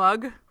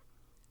smug.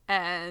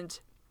 And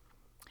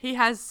he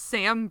has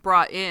Sam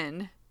brought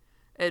in,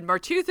 and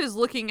Martooth is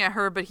looking at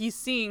her, but he's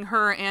seeing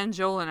her and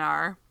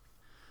Jolinar.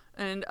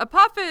 And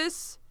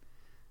Apophis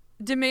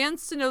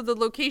demands to know the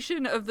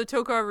location of the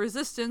Tok'ra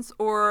resistance,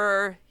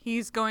 or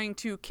he's going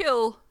to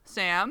kill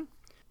Sam.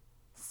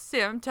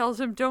 Sam tells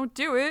him, don't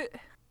do it.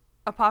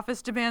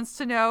 Apophis demands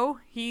to know.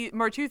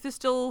 Martooth is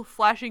still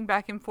flashing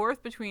back and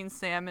forth between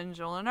Sam and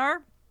Jolinar.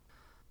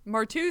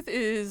 Martooth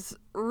is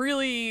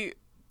really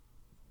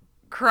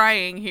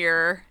crying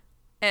here.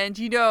 And,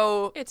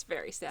 it's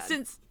very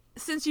sad.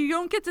 Since you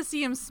don't get to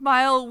see him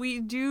smile,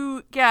 we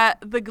do get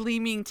the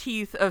gleaming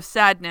teeth of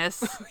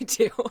sadness. We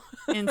do.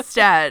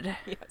 Instead.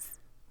 Yes.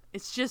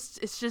 It's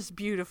just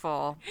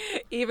beautiful.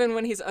 Even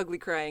when he's ugly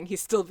crying, he's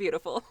still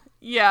beautiful.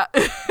 Yeah.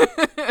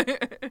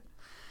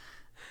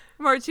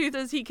 Martooth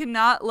says he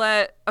cannot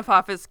let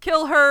Apophis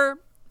kill her,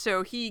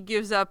 so he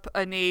gives up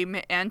a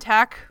name,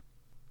 Antak,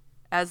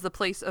 as the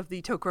place of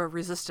the Tok'ra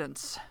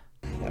resistance.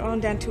 They're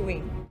on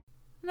Dantooine.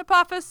 And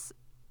Apophis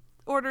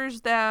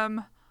orders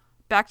them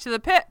back to the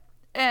pit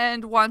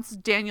and wants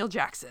Daniel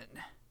Jackson.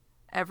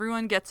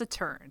 Everyone gets a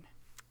turn.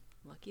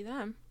 Lucky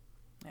them.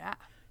 Yeah.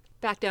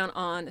 Back down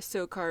on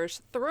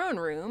Sokar's throne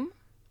room,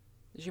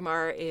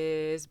 Jumar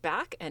is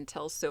back and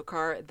tells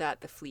Sokar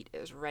that the fleet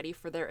is ready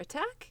for their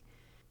attack.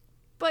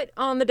 But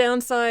on the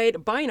downside,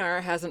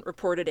 Bainar hasn't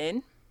reported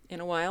in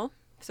a while,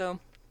 so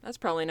that's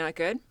probably not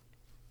good.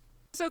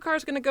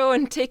 Sokar's going to go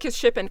and take his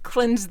ship and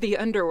cleanse the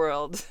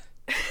underworld.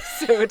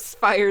 So its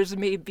fires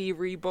may be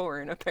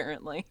reborn,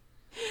 apparently.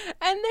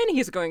 And then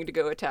he's going to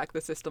go attack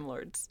the System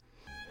Lords.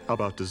 How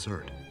about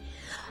dessert?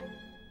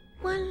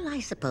 Well, I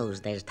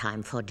suppose there's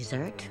time for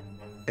dessert.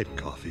 And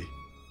coffee.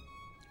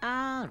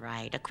 All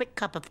right, a quick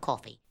cup of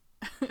coffee.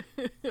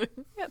 Yeah,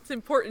 it's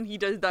important he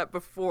does that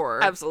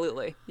before.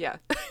 Absolutely, yeah,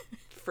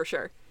 for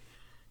sure.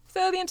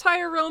 So the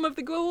entire realm of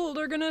the Goa'uld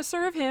are going to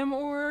serve him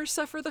or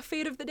suffer the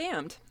fate of the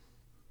damned.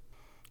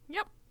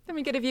 Yep. Then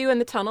we get a view in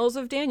the tunnels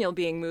of Daniel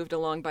being moved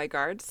along by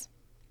guards.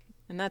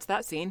 And that's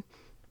that scene.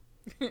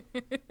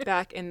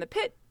 Back in the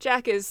pit,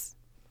 Jack is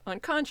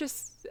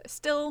unconscious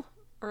still,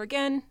 or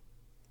again,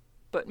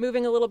 but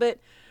moving a little bit.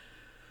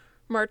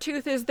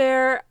 Martooth is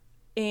there,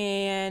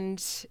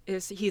 and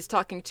he's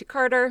talking to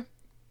Carter,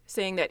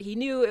 saying that he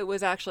knew it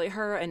was actually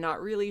her and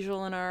not really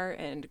Jolinar,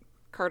 and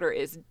Carter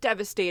is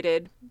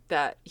devastated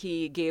that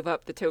he gave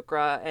up the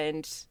Tok'ra,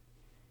 and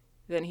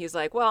then he's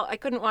like, well, I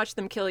couldn't watch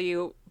them kill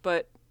you,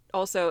 but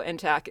Also,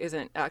 Entak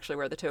isn't actually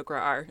where the Tok'ra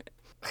are.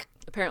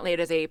 Apparently it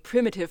is a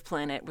primitive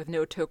planet with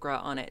no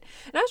Tok'ra on it.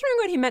 And I was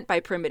wondering what he meant by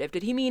primitive.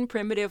 Did he mean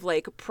primitive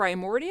like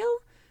primordial?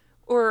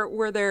 Or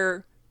were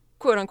there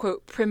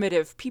quote-unquote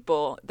primitive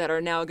people that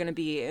are now going to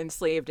be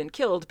enslaved and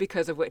killed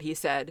because of what he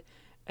said?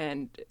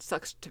 And it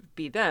sucks to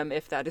be them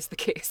if that is the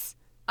case.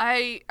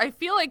 I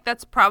feel like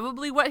that's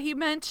probably what he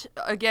meant,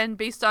 again,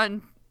 based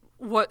on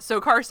what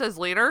Sokar says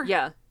later.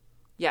 Yeah.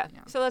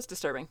 So that's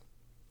disturbing.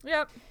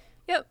 Yep.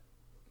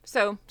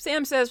 So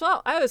Sam says,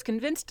 well, I was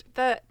convinced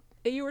that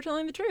you were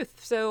telling the truth.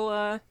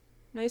 So,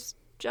 nice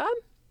job.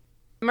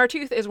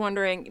 Martooth is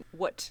wondering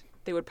what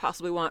they would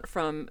possibly want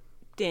from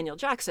Daniel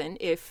Jackson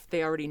if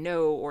they already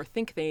know or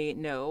think they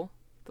know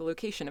the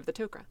location of the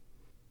Tok'ra.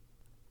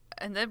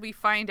 And then we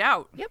find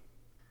out. Yep.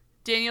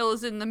 Daniel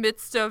is in the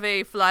midst of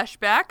a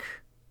flashback.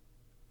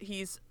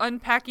 He's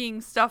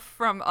unpacking stuff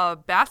from a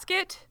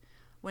basket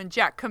when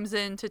Jack comes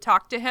in to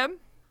talk to him.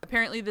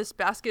 Apparently this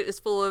basket is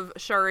full of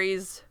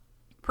Shari's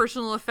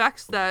personal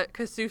effects that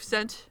Kasuf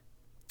sent.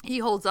 He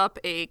holds up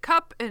a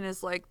cup and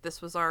is like,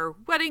 this was our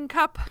wedding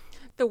cup.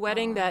 The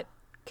wedding that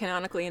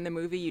canonically in the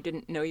movie you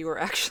didn't know you were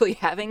actually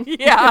having.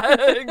 Yeah,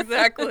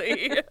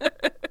 exactly.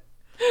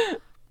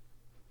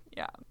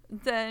 Yeah.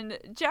 Then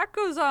Jack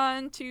goes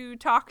on to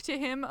talk to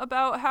him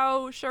about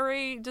how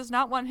Shari does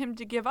not want him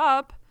to give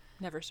up.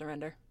 Never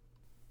surrender.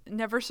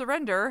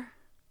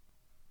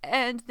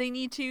 And they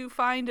need to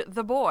find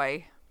the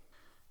boy.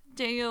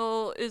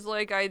 Daniel is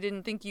like, I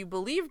didn't think you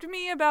believed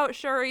me about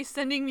Shari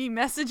sending me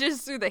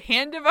messages through the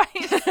hand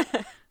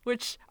device,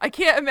 which I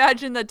can't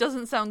imagine that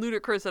doesn't sound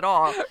ludicrous at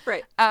all.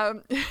 Right.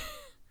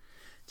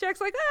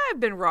 Jack's like, I've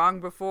been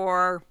wrong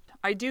before.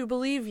 I do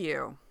believe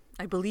you.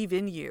 I believe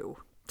in you.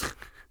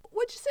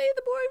 What'd you say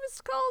the boy was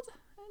called?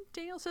 And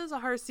Daniel says a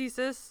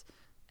Harcesis.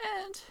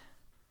 And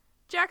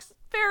Jack's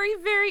very,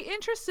 very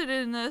interested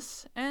in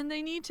this, and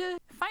they need to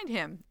find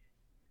him.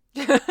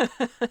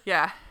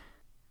 Yeah.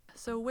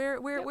 So where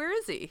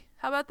is he?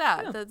 How about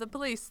that? Yeah. The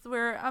police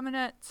where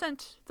Amunet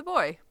sent the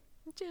boy.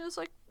 Daniel's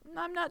like,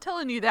 I'm not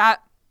telling you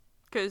that,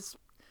 because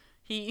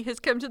he has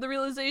come to the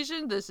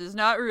realization this is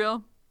not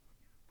real.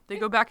 They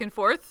go back and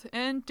forth,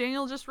 and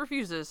Daniel just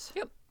refuses.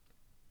 Yep.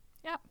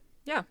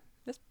 Yeah.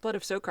 This Blood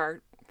of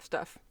Sokar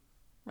stuff,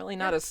 really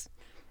not as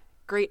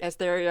great as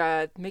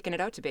they're making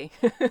it out to be.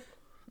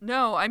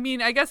 No, I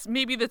mean, I guess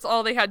maybe that's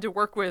all they had to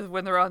work with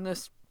when they're on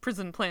this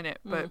prison planet,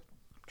 but...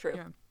 True.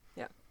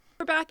 Yeah.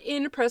 We're back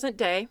in present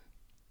day,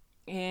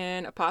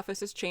 in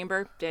Apophis'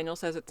 chamber. Daniel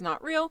says it's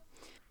not real.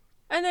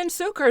 And then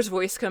Sokar's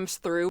voice comes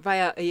through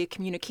via a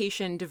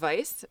communication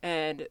device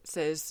and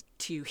says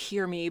to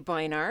hear me,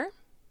 Bainar,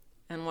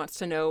 and wants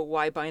to know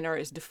why Bainar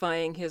is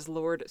defying his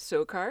lord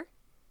Sokar.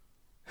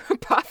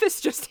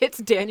 Apophis just hits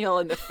Daniel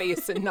in the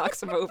face and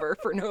knocks him over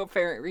for no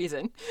apparent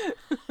reason.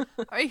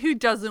 I mean, who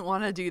doesn't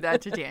want to do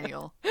that to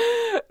Daniel?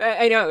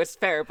 I know, it's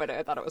fair, but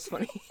I thought it was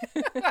funny.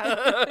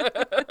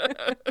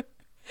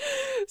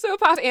 So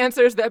Apophis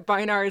answers that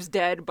Bainar is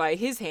dead by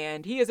his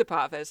hand. He is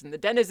Apophis, and the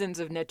denizens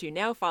of Netu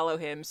now follow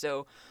him,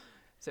 so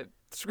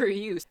screw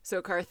you.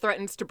 Sokar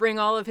threatens to bring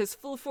all of his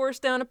full force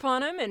down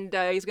upon him, and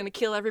he's going to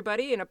kill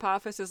everybody, and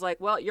Apophis is like,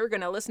 well, you're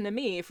going to listen to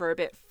me for a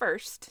bit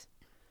first.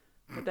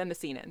 But then the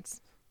scene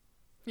ends.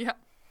 Yeah.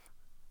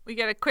 We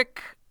get a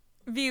quick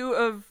view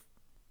of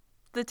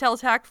the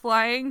Teltac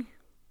flying,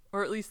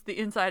 or at least the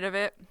inside of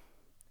it,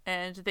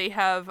 and they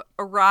have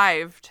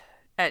arrived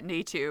at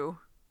Netu,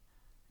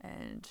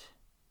 and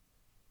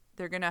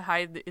they're going to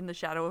hide in the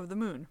shadow of the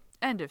moon.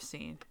 End of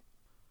scene.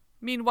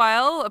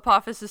 Meanwhile,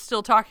 Apophis is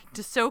still talking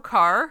to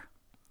Sokar.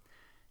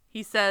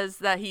 He says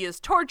that he has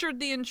tortured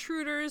the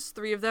intruders.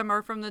 3 of them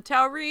are from the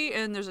Tauri,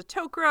 and there's a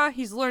Tok'ra.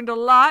 He's learned a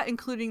lot,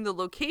 including the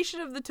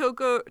location of the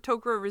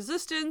Tok'ra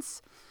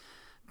resistance.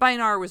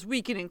 Bainar was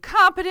weak and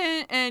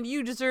incompetent, and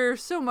you deserve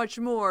so much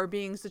more,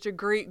 being such a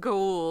great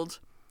gold.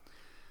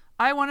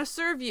 I want to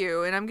serve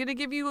you, and I'm going to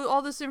give you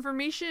all this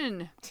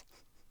information.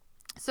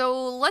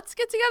 So let's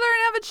get together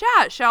and have a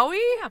chat, shall we?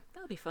 Yeah,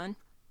 that'll be fun.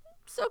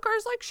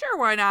 Sokar's like, sure,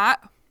 why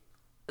not?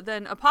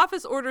 Then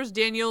Apophis orders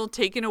Daniel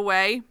taken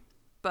away.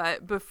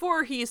 But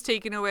before he is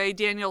taken away,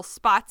 Daniel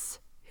spots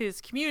his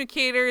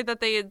communicator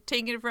that they had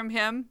taken from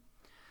him.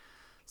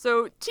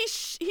 So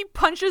he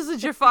punches a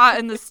Jaffa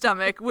in the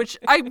stomach, which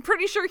I'm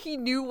pretty sure he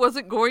knew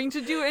wasn't going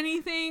to do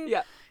anything.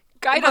 Yeah.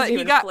 Guy doesn't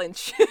even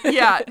flinch.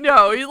 Yeah,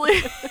 no.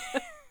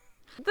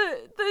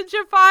 The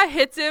Jaffa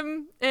hits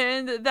him,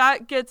 and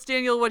that gets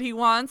Daniel what he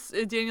wants.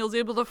 Daniel's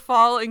able to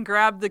fall and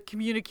grab the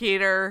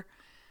communicator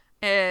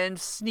and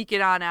sneak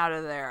it on out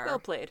of there. Well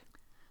played.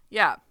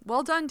 Yeah,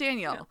 well done,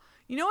 Daniel. Yeah.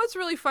 You know what's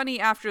really funny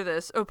after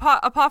this?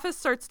 Apophis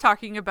starts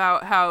talking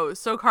about how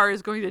Sokar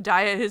is going to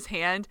die at his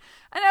hand.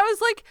 And I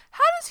was like,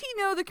 how does he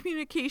know the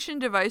communication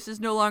device is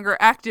no longer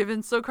active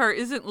and Sokar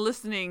isn't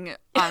listening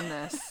on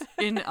this?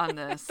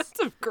 That's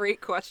a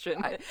great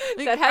question.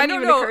 That hadn't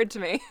even occurred to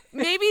me.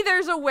 Maybe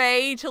there's a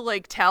way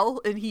to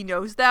tell and he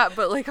knows that,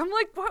 but I'm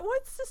like,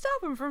 what's to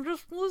stop him from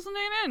just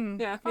listening in?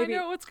 Yeah, maybe.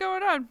 Find out what's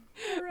going on.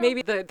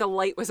 Maybe the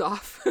light was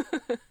off.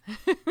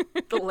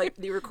 The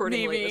The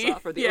recording light was Maybe.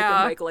 off, or the Yeah.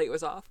 open mic light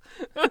was off.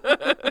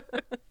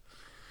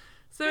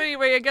 So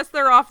anyway, I guess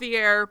they're off the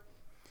air.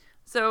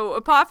 So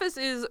Apophis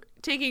is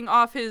taking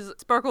off his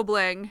sparkle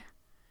bling,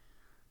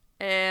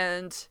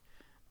 and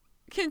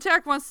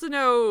Kintak wants to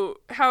know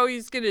how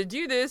he's going to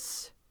do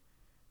this,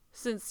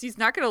 since he's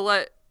not going to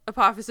let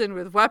Apophis in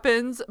with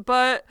weapons,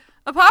 but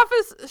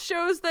Apophis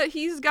shows that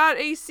he's got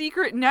a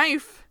secret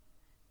knife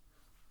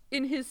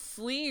in his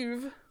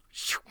sleeve.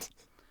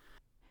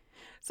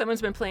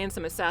 Someone's been playing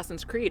some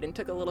Assassin's Creed and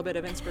took a little bit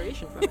of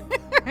inspiration from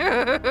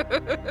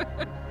it.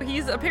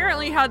 He's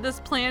apparently had this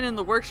plan in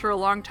the works for a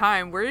long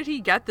time. Where did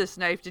he get this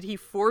knife? Did he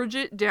forge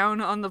it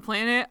down on the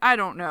planet? I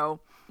don't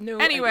know. No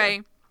Anyway,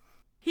 idea.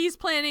 he's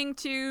planning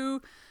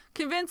to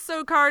convince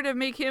Sokar to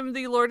make him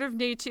the Lord of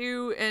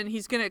Natu, and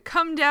he's going to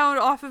come down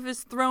off of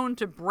his throne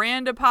to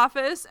brand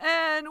Apophis,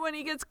 and when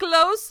he gets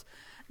close,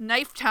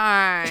 knife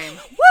time.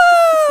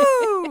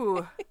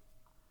 Woo!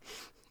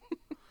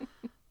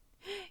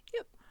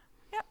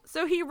 Yep.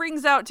 So he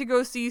rings out to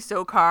go see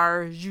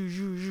Sokar. Zhoo,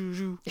 zhoo, zhoo,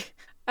 zhoo.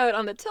 Out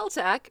on the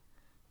Tiltak,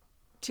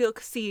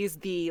 Teal'c sees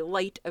the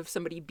light of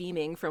somebody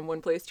beaming from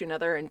one place to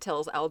another and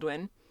tells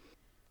Alduin.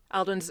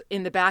 Alduin's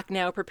in the back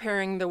now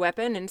preparing the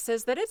weapon and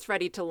says that it's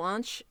ready to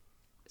launch.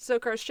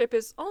 Sokar's ship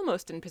is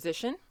almost in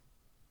position.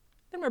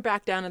 Then we're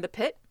back down in the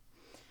pit.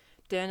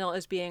 Daniel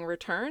is being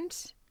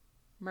returned.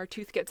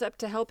 Martooth gets up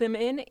to help him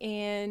in,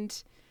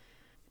 and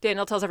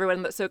Daniel tells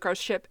everyone that Sokar's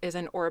ship is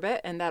in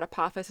orbit and that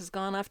Apophis has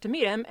gone off to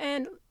meet him,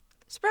 and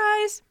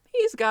surprise,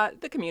 he's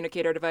got the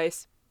communicator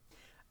device.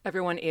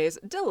 Everyone is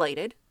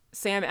delighted.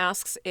 Sam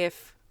asks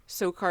if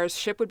Sokar's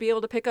ship would be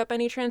able to pick up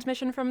any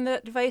transmission from the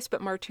device,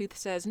 but Martooth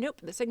says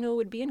nope, the signal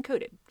would be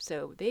encoded.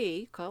 So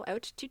they call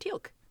out to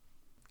Teal'c.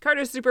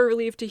 Carter's super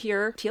relieved to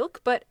hear Teal'c,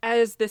 but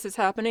as this is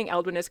happening,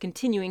 Alduin is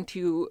continuing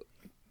to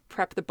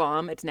prep the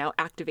bomb. It's now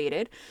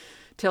activated.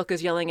 Teal'c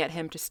is yelling at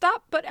him to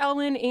stop, but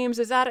Alduin aims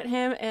his at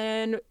him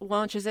and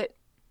launches it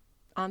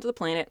onto the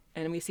planet,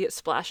 and we see it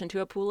splash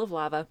into a pool of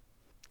lava.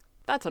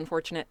 That's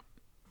unfortunate.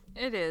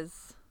 It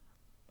is.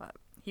 But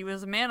he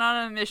was a man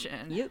on a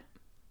mission. Yep.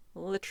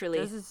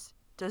 Literally.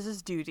 Does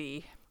his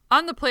duty.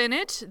 On the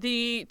planet,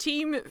 the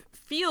team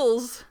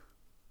feels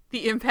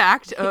the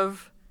impact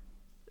of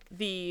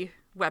the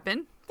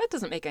weapon. That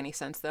doesn't make any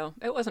sense, though.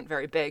 It wasn't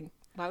very big.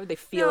 Why would they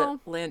feel No. it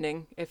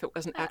landing if it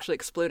wasn't actually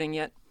exploding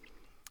yet?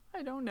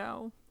 I don't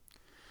know.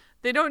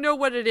 They don't know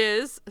what it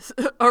is.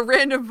 A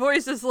random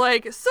voice is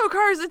like,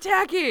 Sokar's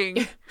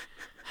attacking!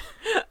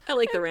 I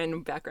like the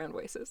random background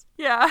voices.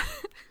 Yeah.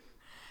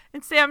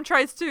 And Sam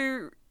tries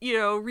to,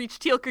 reach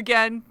Teal'c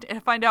again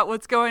and find out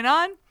what's going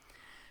on.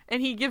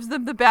 And he gives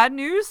them the bad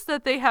news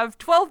that they have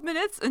 12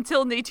 minutes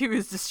until Natu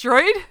is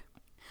destroyed.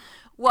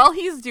 While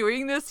he's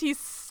doing this, he's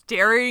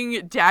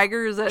staring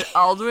daggers at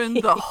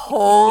Alduin the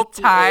whole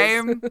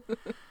time.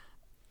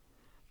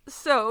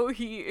 So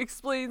he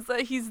explains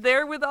that he's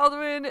there with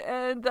Alduin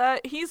and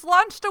that he's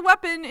launched a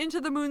weapon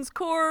into the moon's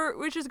core,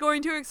 which is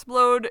going to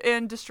explode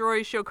and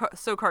destroy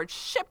Sokar's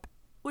ship,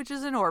 which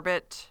is in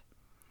orbit.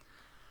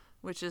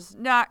 Which is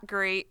not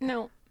great.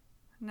 No.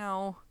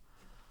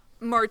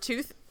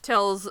 Martooth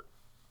tells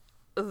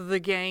the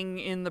gang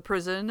in the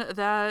prison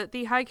that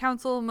the High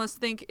Council must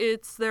think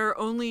it's their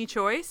only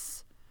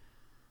choice.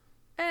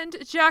 And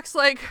Jack's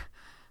like,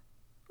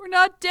 we're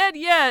not dead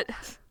yet.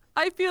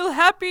 I feel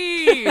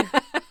happy. I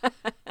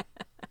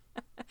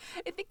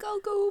think I'll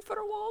go for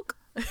a walk.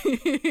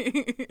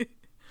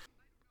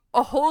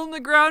 A hole in the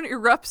ground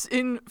erupts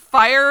in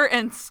fire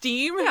and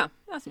steam. Yeah,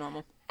 that's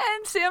normal.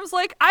 And Sam's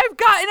like, I've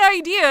got an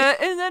idea,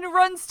 and then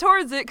runs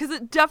towards it, because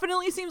it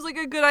definitely seems like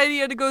a good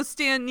idea to go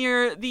stand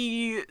near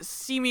the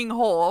steaming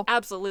hole.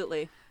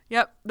 Absolutely.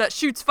 Yep, that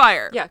shoots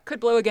fire. Yeah,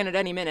 could blow again at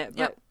any minute,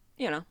 but,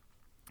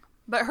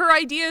 But her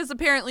idea is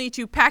apparently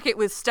to pack it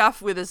with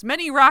stuff with as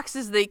many rocks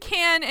as they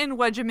can and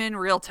wedge them in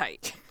real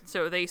tight.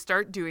 So they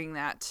start doing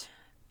that.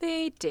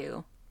 They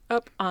do.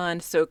 Up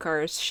on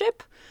Sokar's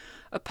ship,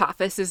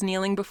 Apophis is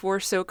kneeling before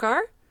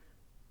Sokar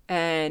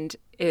and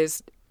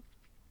is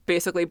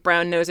basically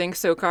brown-nosing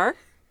Sokar,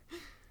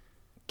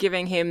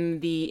 giving him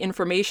the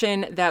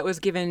information that was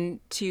given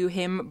to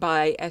him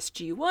by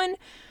SG-1.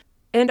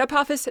 And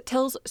Apophis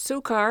tells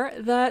Sokar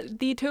that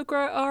the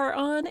Tok'ra are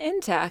on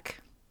Entak.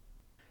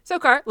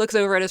 Sokar looks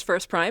over at his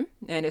first prime,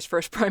 and his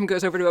first prime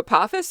goes over to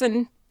Apophis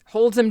and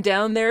holds him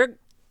down there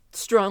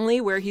strongly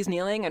where he's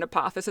kneeling, and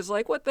Apophis is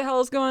like, what the hell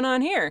is going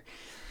on here?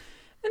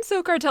 And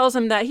Sokar tells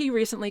him that he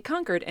recently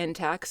conquered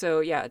Entak, so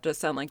yeah, it does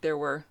sound like there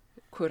were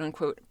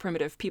quote-unquote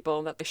primitive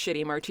people, not the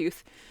shitty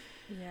Martooth.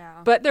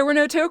 Yeah. But there were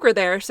no Tok'ra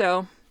there,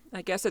 so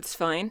I guess it's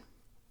fine.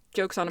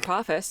 Joke's on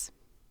Apophis.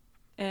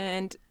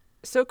 And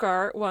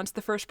Sokar wants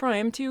the first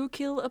prime to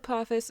kill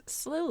Apophis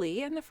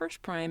slowly, and the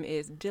first prime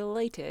is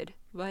delighted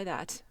by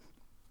that.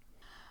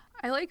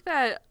 I like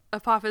that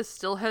Apophis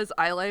still has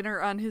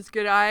eyeliner on his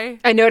good eye.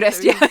 I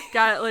noticed, So yeah. He's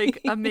got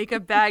like a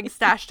makeup bag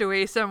stashed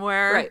away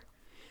somewhere. Right.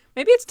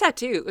 Maybe it's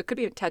tattoo. It could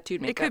be a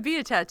tattooed makeup. It could be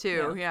a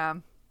tattoo, yeah.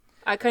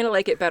 I kind of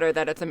like it better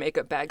that it's a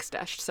makeup bag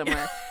stashed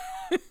somewhere.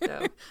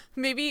 So.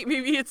 Maybe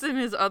it's in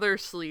his other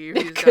sleeve.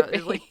 He's got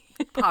his, like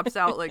pops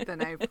out like the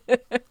knife.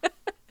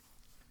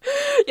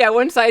 Yeah,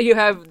 one side you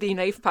have the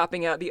knife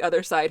popping out, the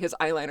other side his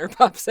eyeliner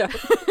pops out.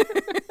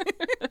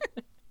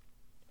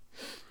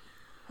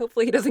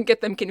 Hopefully he doesn't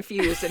get them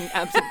confused and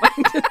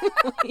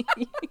absentmindedly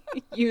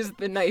use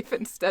the knife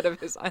instead of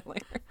his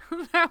eyeliner.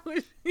 That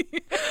would be...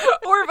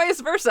 Or vice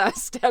versa,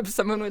 stab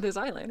someone with his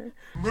eyeliner.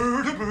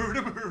 Murder,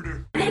 murder,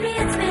 murder. Maybe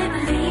it's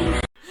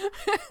Maybelline.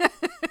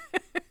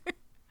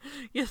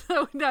 Yeah, that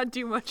would not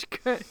do much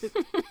good.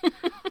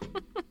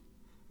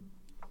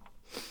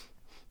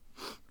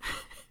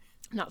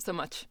 Not so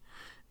much.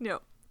 No.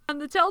 On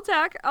the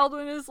Teltac,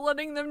 Alduin is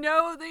letting them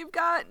know they've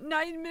got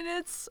 9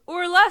 minutes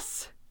or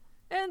less.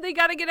 And they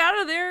gotta get out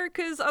of there,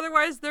 because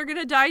otherwise they're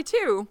gonna die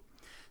too.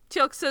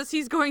 Teal'c says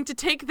he's going to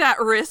take that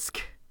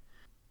risk.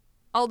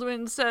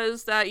 Alduin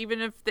says that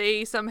even if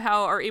they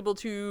somehow are able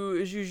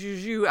to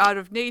zhu out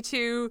of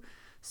Natu,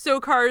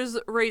 Sokar's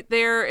right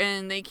there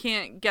and they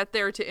can't get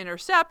there to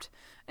intercept.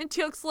 And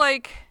Teal'c's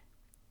like,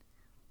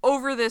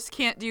 over this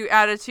can't do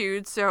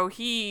attitude, so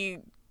he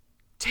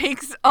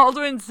takes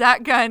Alduin's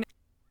Zat gun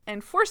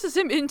and forces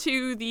him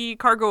into the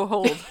cargo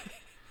hold.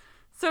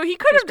 So he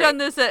could have done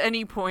this at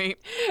any point.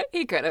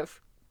 He could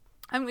have.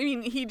 I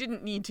mean, he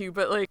didn't need to,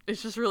 but like,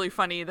 it's just really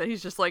funny that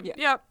he's just like,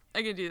 yep,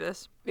 I can do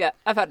this. Yeah,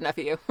 I've had enough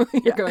of you.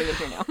 You're going in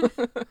here now.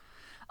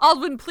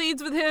 Alduin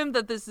pleads with him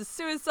that this is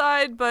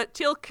suicide, but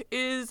Teal'c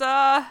is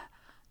not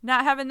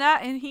having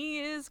that, and he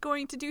is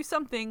going to do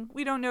something.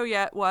 We don't know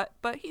yet what,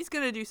 but he's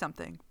going to do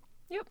something.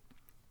 Yep.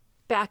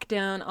 Back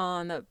down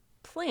on the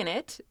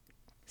planet,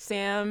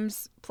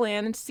 Sam's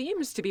plan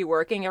seems to be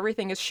working.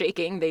 Everything is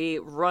shaking. They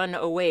run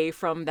away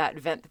from that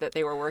vent that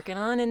they were working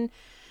on, and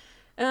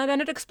then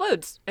it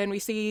explodes. And we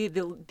see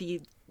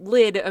the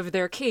lid of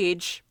their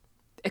cage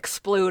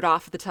explode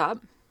off the top.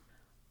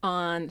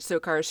 On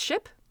Sokar's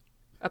ship,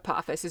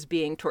 Apophis is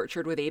being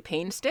tortured with a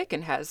pain stick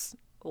and has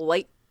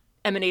light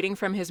emanating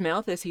from his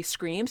mouth as he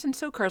screams, and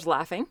Sokar's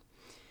laughing.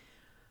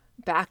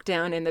 Back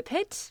down in the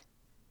pit,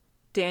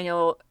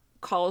 Daniel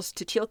calls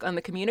to Teal'c on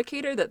the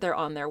communicator that they're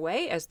on their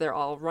way as they're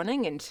all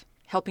running and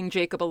helping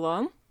Jacob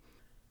along.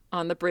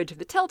 On the bridge of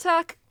the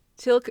Teltac,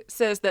 Teal'c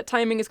says that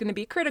timing is going to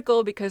be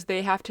critical because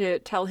they have to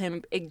tell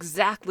him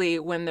exactly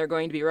when they're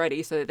going to be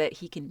ready so that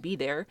he can be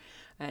there.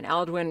 And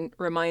Alduin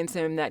reminds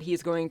him that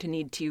he's going to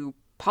need to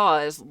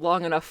pause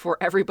long enough for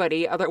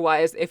everybody.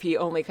 Otherwise, if he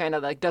only kind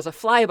of like does a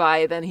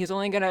flyby, then he's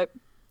only going to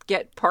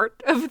get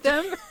part of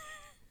them.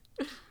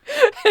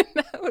 And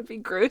that would be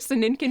gross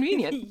and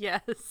inconvenient.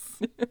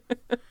 Yes.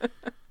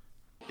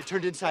 It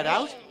turned inside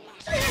out?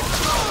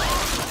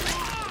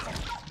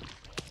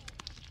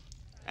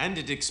 And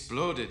it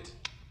exploded.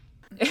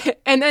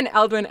 And then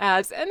Alduin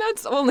adds, and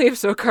that's only if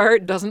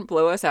Sokar doesn't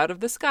blow us out of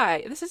the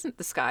sky. This isn't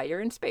the sky,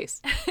 you're in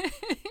space.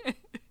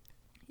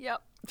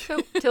 Yep. So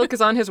Teal'c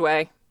is on his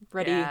way,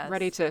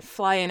 ready to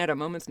fly in at a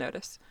moment's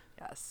notice.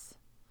 Yes.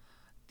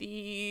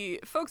 The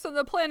folks on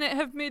the planet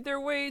have made their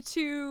way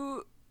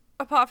to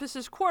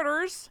Apophis's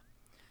quarters.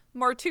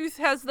 Martooth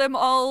has them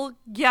all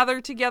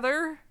gathered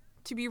together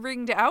to be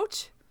ringed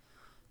out.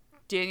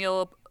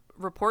 Daniel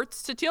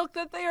reports to Teal'c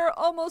that they are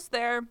almost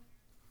there.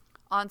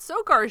 On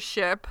Sokar's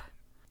ship,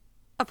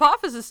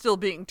 Apophis is still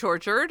being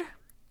tortured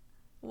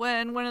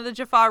when one of the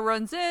Jaffa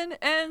runs in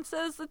and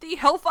says that the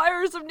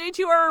hellfires of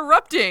Natu are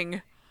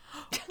erupting.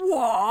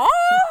 What?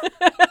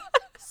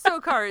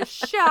 Sokar is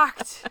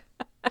shocked.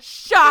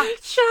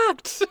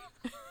 Shocked.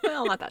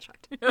 Well, not that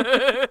shocked.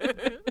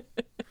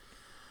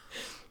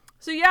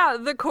 So yeah,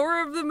 the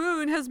core of the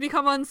moon has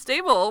become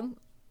unstable.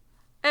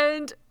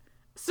 And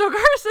Sokar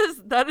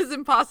says, that is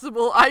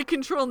impossible. I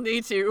control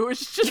Natu.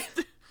 It's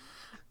just...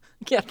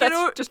 Yeah,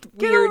 that's just weird.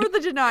 Get over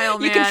the denial,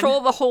 man. You control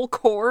the whole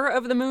core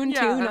of the moon,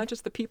 too, not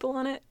just the people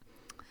on it.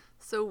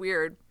 So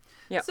weird.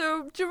 Yep.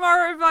 So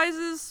Jamar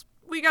advises,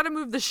 we gotta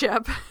move the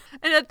ship.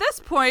 And at this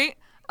point,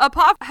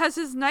 Apop has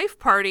his knife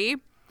party.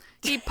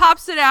 He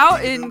pops it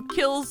out and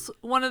kills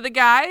one of the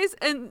guys.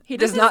 And he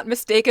does not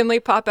mistakenly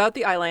pop out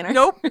the eyeliner.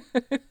 Nope.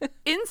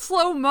 In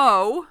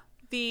slow-mo,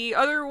 the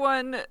other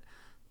one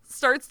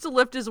starts to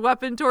lift his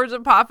weapon towards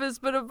Apophis,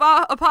 but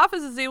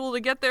Apophis is able to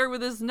get there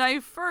with his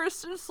knife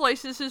first and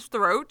slices his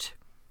throat.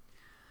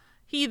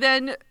 He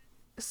then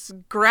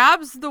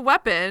grabs the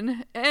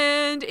weapon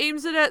and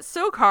aims it at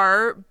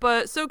Sokar,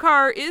 but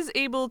Sokar is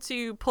able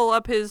to pull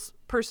up his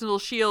personal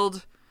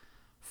shield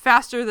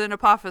faster than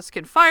Apophis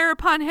can fire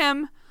upon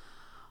him.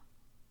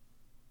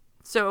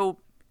 So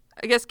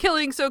I guess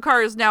killing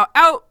Sokar is now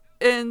out,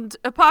 and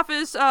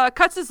Apophis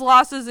cuts his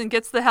losses and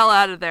gets the hell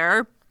out of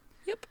there.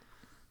 Yep.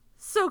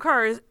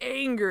 Sokar is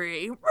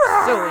angry.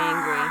 So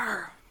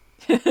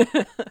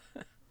angry.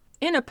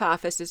 In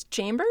Apophis's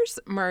chambers,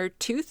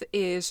 Martooth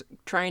is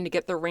trying to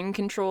get the ring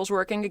controls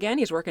working again.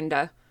 He's working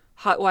to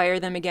hotwire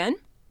them again.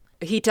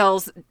 He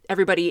tells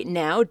everybody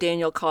now,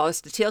 Daniel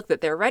calls to Teal'c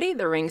that they're ready.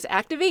 The rings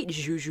activate.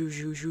 Zhu, zhu,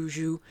 zhu, zhu,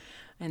 zhu.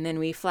 And then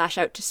we flash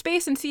out to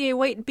space and see a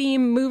white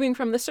beam moving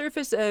from the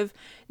surface of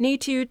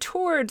Natu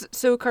towards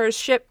Sokar's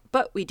ship,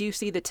 but we do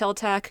see the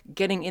Teltac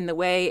getting in the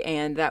way,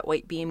 and that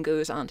white beam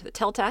goes onto the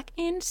Teltac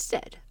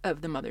instead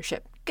of the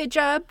mothership. Good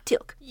job,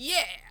 Teal'c.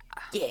 Yeah.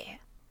 Yeah.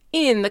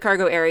 In the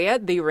cargo area,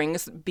 the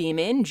rings beam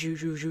in, joo,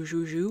 joo, joo,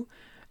 joo, joo,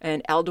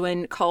 and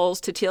Alduin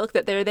calls to Teal'c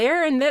that they're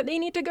there and that they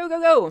need to go,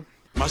 go, go.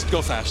 Must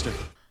go faster.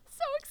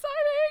 So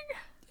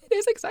exciting. It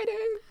is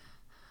exciting.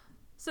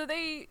 So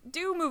they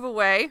do move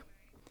away,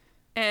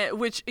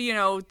 which,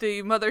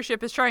 the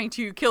mothership is trying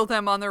to kill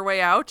them on their way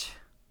out.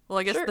 Well,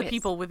 I guess Sure the is.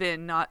 people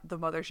within, not the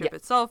mothership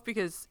itself,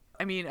 because,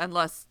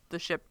 unless the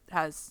ship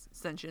has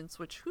sentience,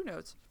 which who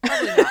knows?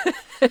 Probably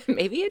not.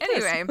 Maybe it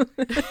does. Anyway.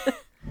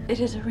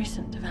 It is a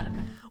recent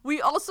development. We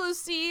also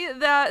see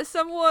that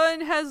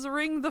someone has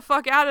ringed the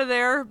fuck out of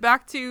there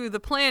back to the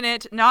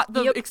planet, not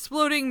the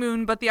exploding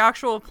moon, but the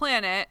actual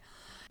planet.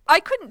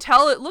 I couldn't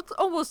tell. It looked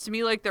almost to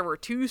me like there were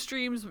two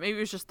streams. Maybe it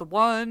was just the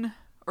one.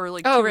 Or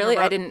like Oh, two in a really?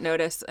 row. I didn't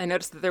notice. I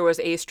noticed that there was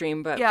a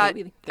stream, but Yeah,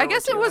 maybe there I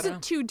guess were it two.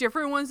 wasn't two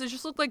different ones. It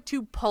just looked like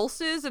two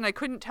pulses, and I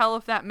couldn't tell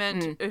if that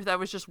meant if that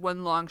was just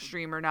one long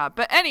stream or not.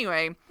 But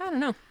anyway. I don't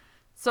know.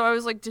 So I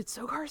was like, did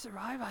Sokar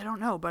survive? I don't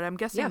know, but I'm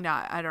guessing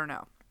not. I don't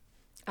know.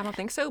 I don't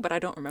think so, but I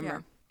don't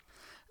remember.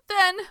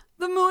 Then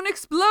the moon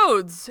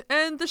explodes,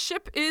 and the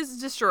ship is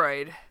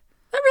destroyed.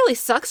 That really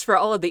sucks for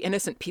all of the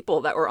innocent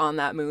people that were on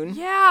that moon.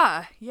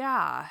 Yeah.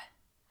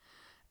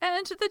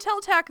 And the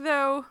Teltac,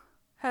 though,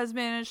 has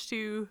managed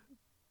to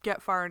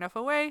get far enough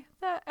away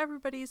that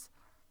everybody's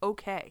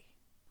okay.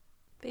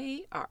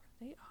 They are.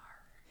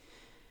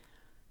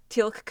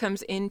 Teal'c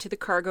comes into the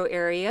cargo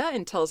area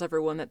and tells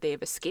everyone that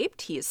they've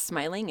escaped. He is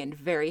smiling and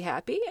very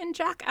happy, and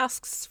Jack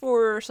asks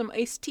for some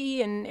iced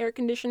tea and air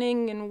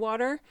conditioning and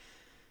water.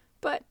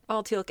 But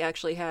all Teal'c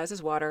actually has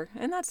is water,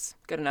 and that's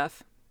good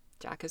enough.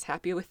 Jack is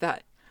happy with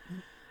that.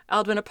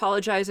 Alduin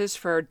apologizes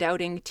for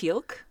doubting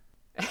Teal'c,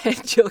 and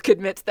Teal'c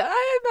admits that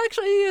I'm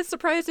actually as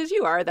surprised as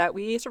you are that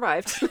we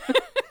survived.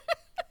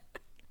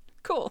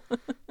 Cool.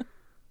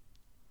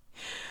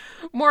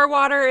 More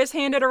water is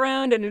handed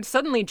around, and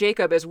suddenly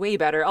Jacob is way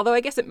better. Although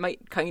I guess it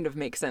might kind of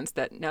make sense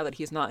that now that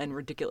he's not in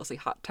ridiculously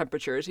hot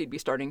temperatures, he'd be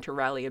starting to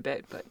rally a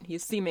bit. But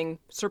he's seeming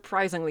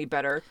surprisingly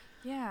better.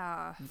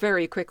 Yeah.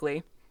 Very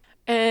quickly.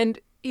 And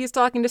he's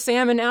talking to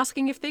Sam and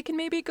asking if they can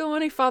maybe go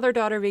on a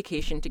father-daughter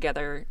vacation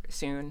together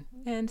soon.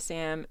 And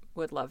Sam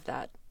would love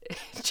that.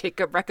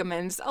 Jacob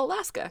recommends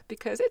Alaska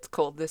because it's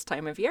cold this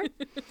time of year.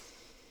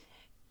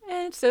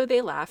 And so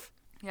they laugh.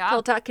 Yeah.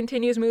 Teltac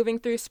continues moving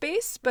through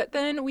space, but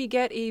then we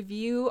get a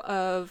view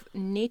of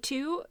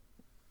Natu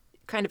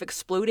kind of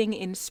exploding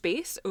in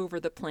space over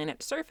the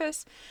planet's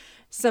surface.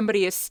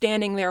 Somebody is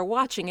standing there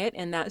watching it,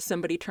 and that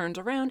somebody turns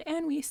around,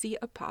 and we see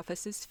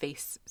Apophis'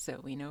 face. So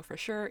we know for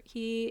sure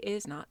he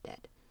is not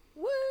dead.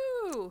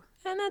 Woo!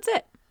 And that's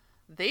it.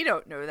 They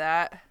don't know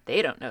that.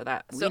 They don't know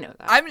that. So we know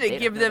that. I'm gonna They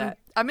give don't know them. that.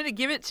 I'm gonna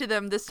give it to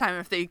them this time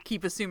if they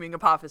keep assuming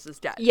Apophis is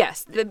dead.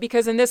 Yes,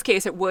 because in this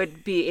case, it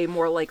would be a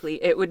more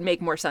likely. It would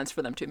make more sense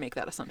for them to make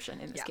that assumption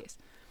in this case.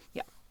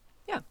 Yeah.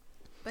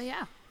 But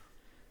yeah,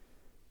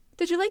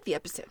 Did you like the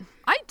episode?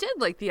 I did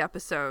like the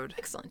episode.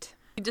 Excellent.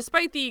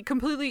 Despite the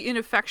completely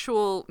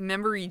ineffectual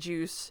memory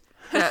juice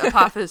that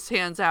Apophis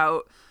hands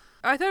out,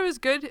 I thought it was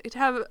good to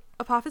have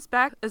Apophis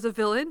back as a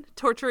villain,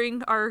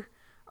 torturing our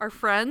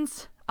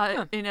friends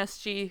in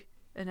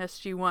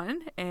SG1,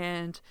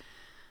 and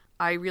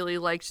I really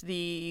liked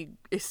the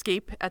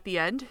escape at the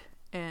end,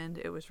 and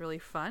it was really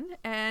fun.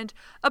 And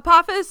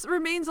Apophis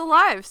remains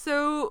alive,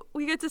 so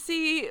we get to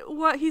see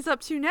what he's up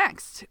to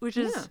next, which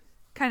is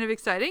kind of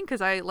exciting because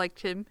I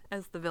liked him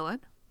as the villain.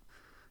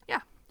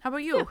 Yeah. How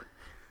about you? Yeah.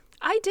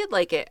 I did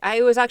like it.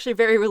 I was actually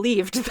very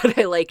relieved that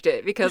I liked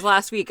it because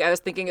last week I was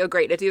thinking, oh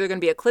great, it's either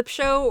going to be a clip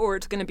show or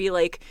it's going to be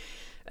like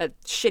a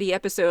shitty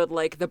episode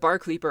like the Bar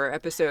Creeper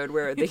episode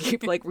where they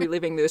keep like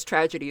reliving those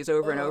tragedies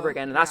over and over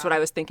again. And that's what I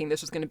was thinking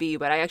this was going to be,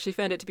 but I actually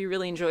found it to be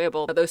really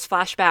enjoyable. Those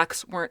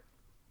flashbacks weren't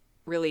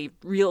really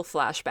real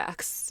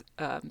flashbacks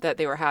that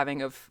they were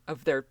having of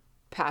their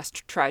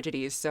past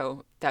tragedies,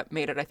 so that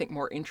made it, I think,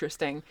 more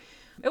interesting.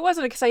 It was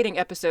an exciting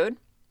episode.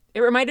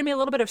 It reminded me a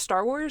little bit of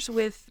Star Wars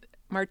with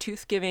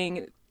Martooth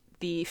giving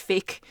the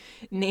fake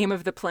name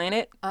of the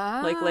planet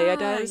like Leia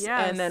does.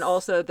 Yes. And then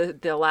also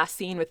the last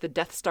scene with the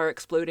Death Star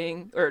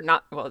exploding, or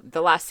not, well,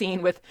 the last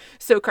scene with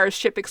Sokar's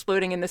ship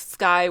exploding in the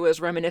sky was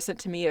reminiscent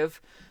to me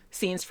of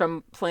scenes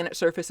from planet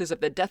surfaces of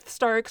the Death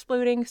Star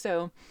exploding.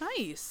 So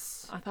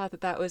Nice. I thought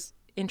that was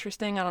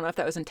interesting. I don't know if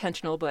that was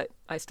intentional, but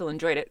I still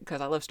enjoyed it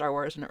because I love Star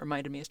Wars and it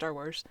reminded me of Star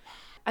Wars.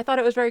 I thought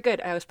it was very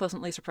good. I was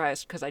pleasantly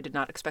surprised because I did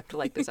not expect to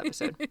like this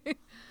episode.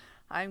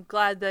 I'm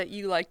glad that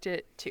you liked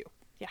it too.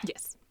 Yeah.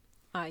 Yes,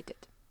 I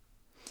did.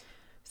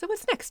 So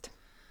what's next?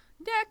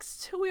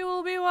 Next, we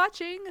will be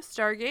watching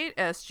Stargate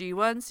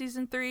SG-1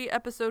 Season 3,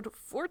 Episode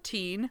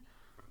 14,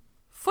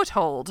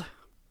 Foothold.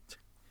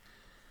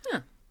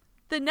 Huh.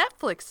 The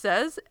Netflix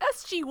says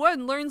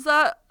SG-1 learns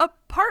that a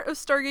part of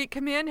Stargate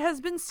Command has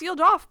been sealed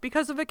off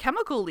because of a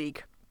chemical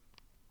leak.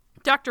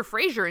 Dr.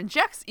 Fraser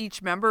injects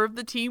each member of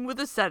the team with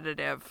a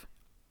sedative.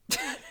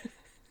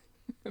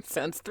 It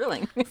sounds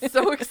thrilling.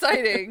 So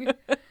exciting.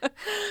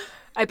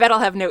 I bet I'll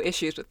have no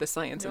issues with the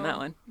science in that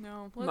one.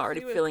 No. I'm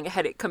already feeling a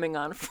headache coming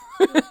on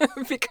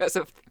because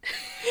of,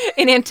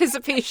 in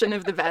anticipation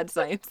of the bad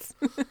science.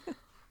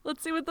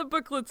 Let's see what the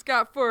booklet's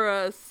got for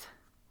us.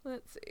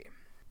 Let's see.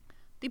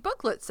 The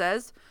booklet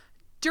says,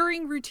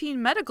 during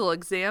routine medical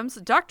exams,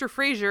 Dr.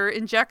 Fraser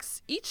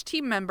injects each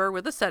team member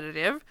with a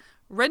sedative,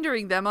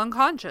 rendering them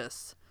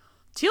unconscious.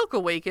 Teal'c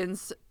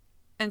awakens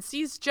and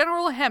sees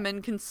General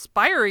Hammond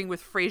conspiring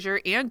with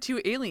Fraser and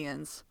 2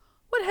 aliens.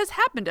 What has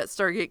happened at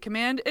Stargate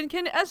Command, and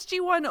can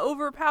SG-1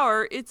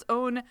 overpower its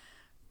own,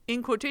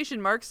 in quotation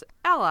marks,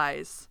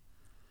 allies?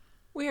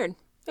 Weird.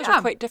 Those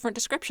are quite different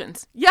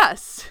descriptions.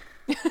 Yes.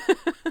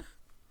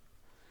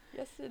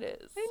 Yes, it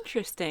is.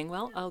 Interesting.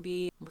 Well, I'll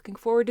be looking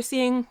forward to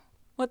seeing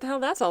what the hell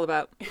that's all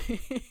about.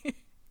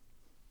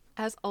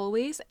 As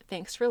always,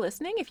 thanks for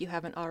listening. If you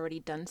haven't already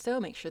done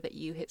so, make sure that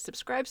you hit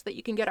subscribe so that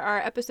you can get our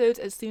episodes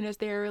as soon as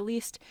they're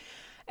released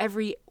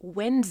every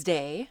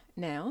Wednesday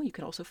now. You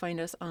can also find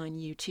us on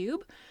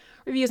YouTube.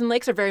 Reviews and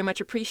likes are very much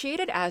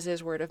appreciated, as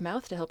is word of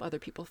mouth to help other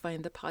people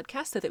find the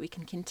podcast so that we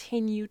can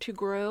continue to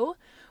grow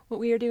what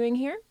we are doing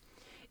here.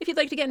 If you'd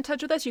like to get in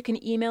touch with us, you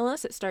can email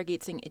us at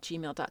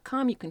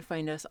stargatesing@gmail.com. You can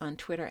find us on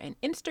Twitter and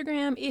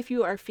Instagram. If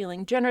you are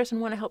feeling generous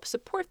and want to help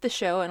support the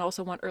show and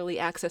also want early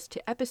access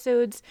to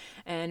episodes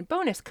and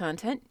bonus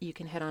content, you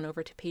can head on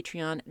over to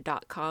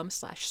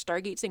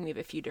patreon.com/stargatesing. We have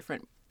a few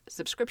different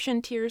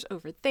subscription tiers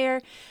over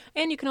there.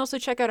 And you can also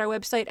check out our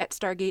website at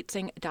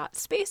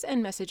stargatesing.space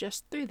and message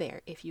us through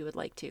there if you would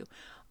like to.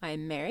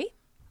 I'm Mary.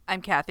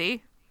 I'm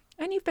Kathy.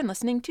 And you've been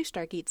listening to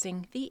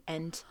Stargatesing, The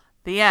End.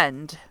 The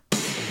end.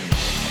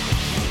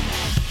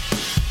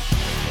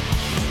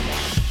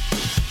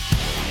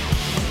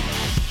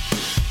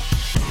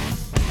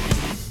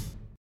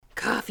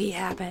 Coffee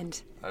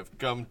happened. I've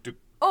come to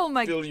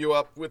fill you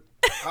up with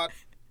hot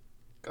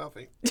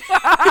coffee.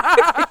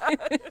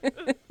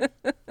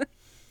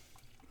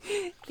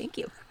 Thank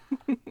you.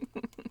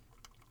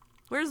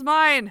 Where's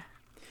mine?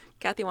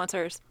 Kathy wants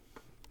hers.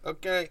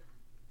 Okay.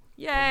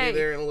 Yay. I'll be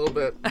there in a little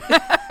bit.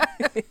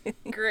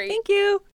 Great. Thank you.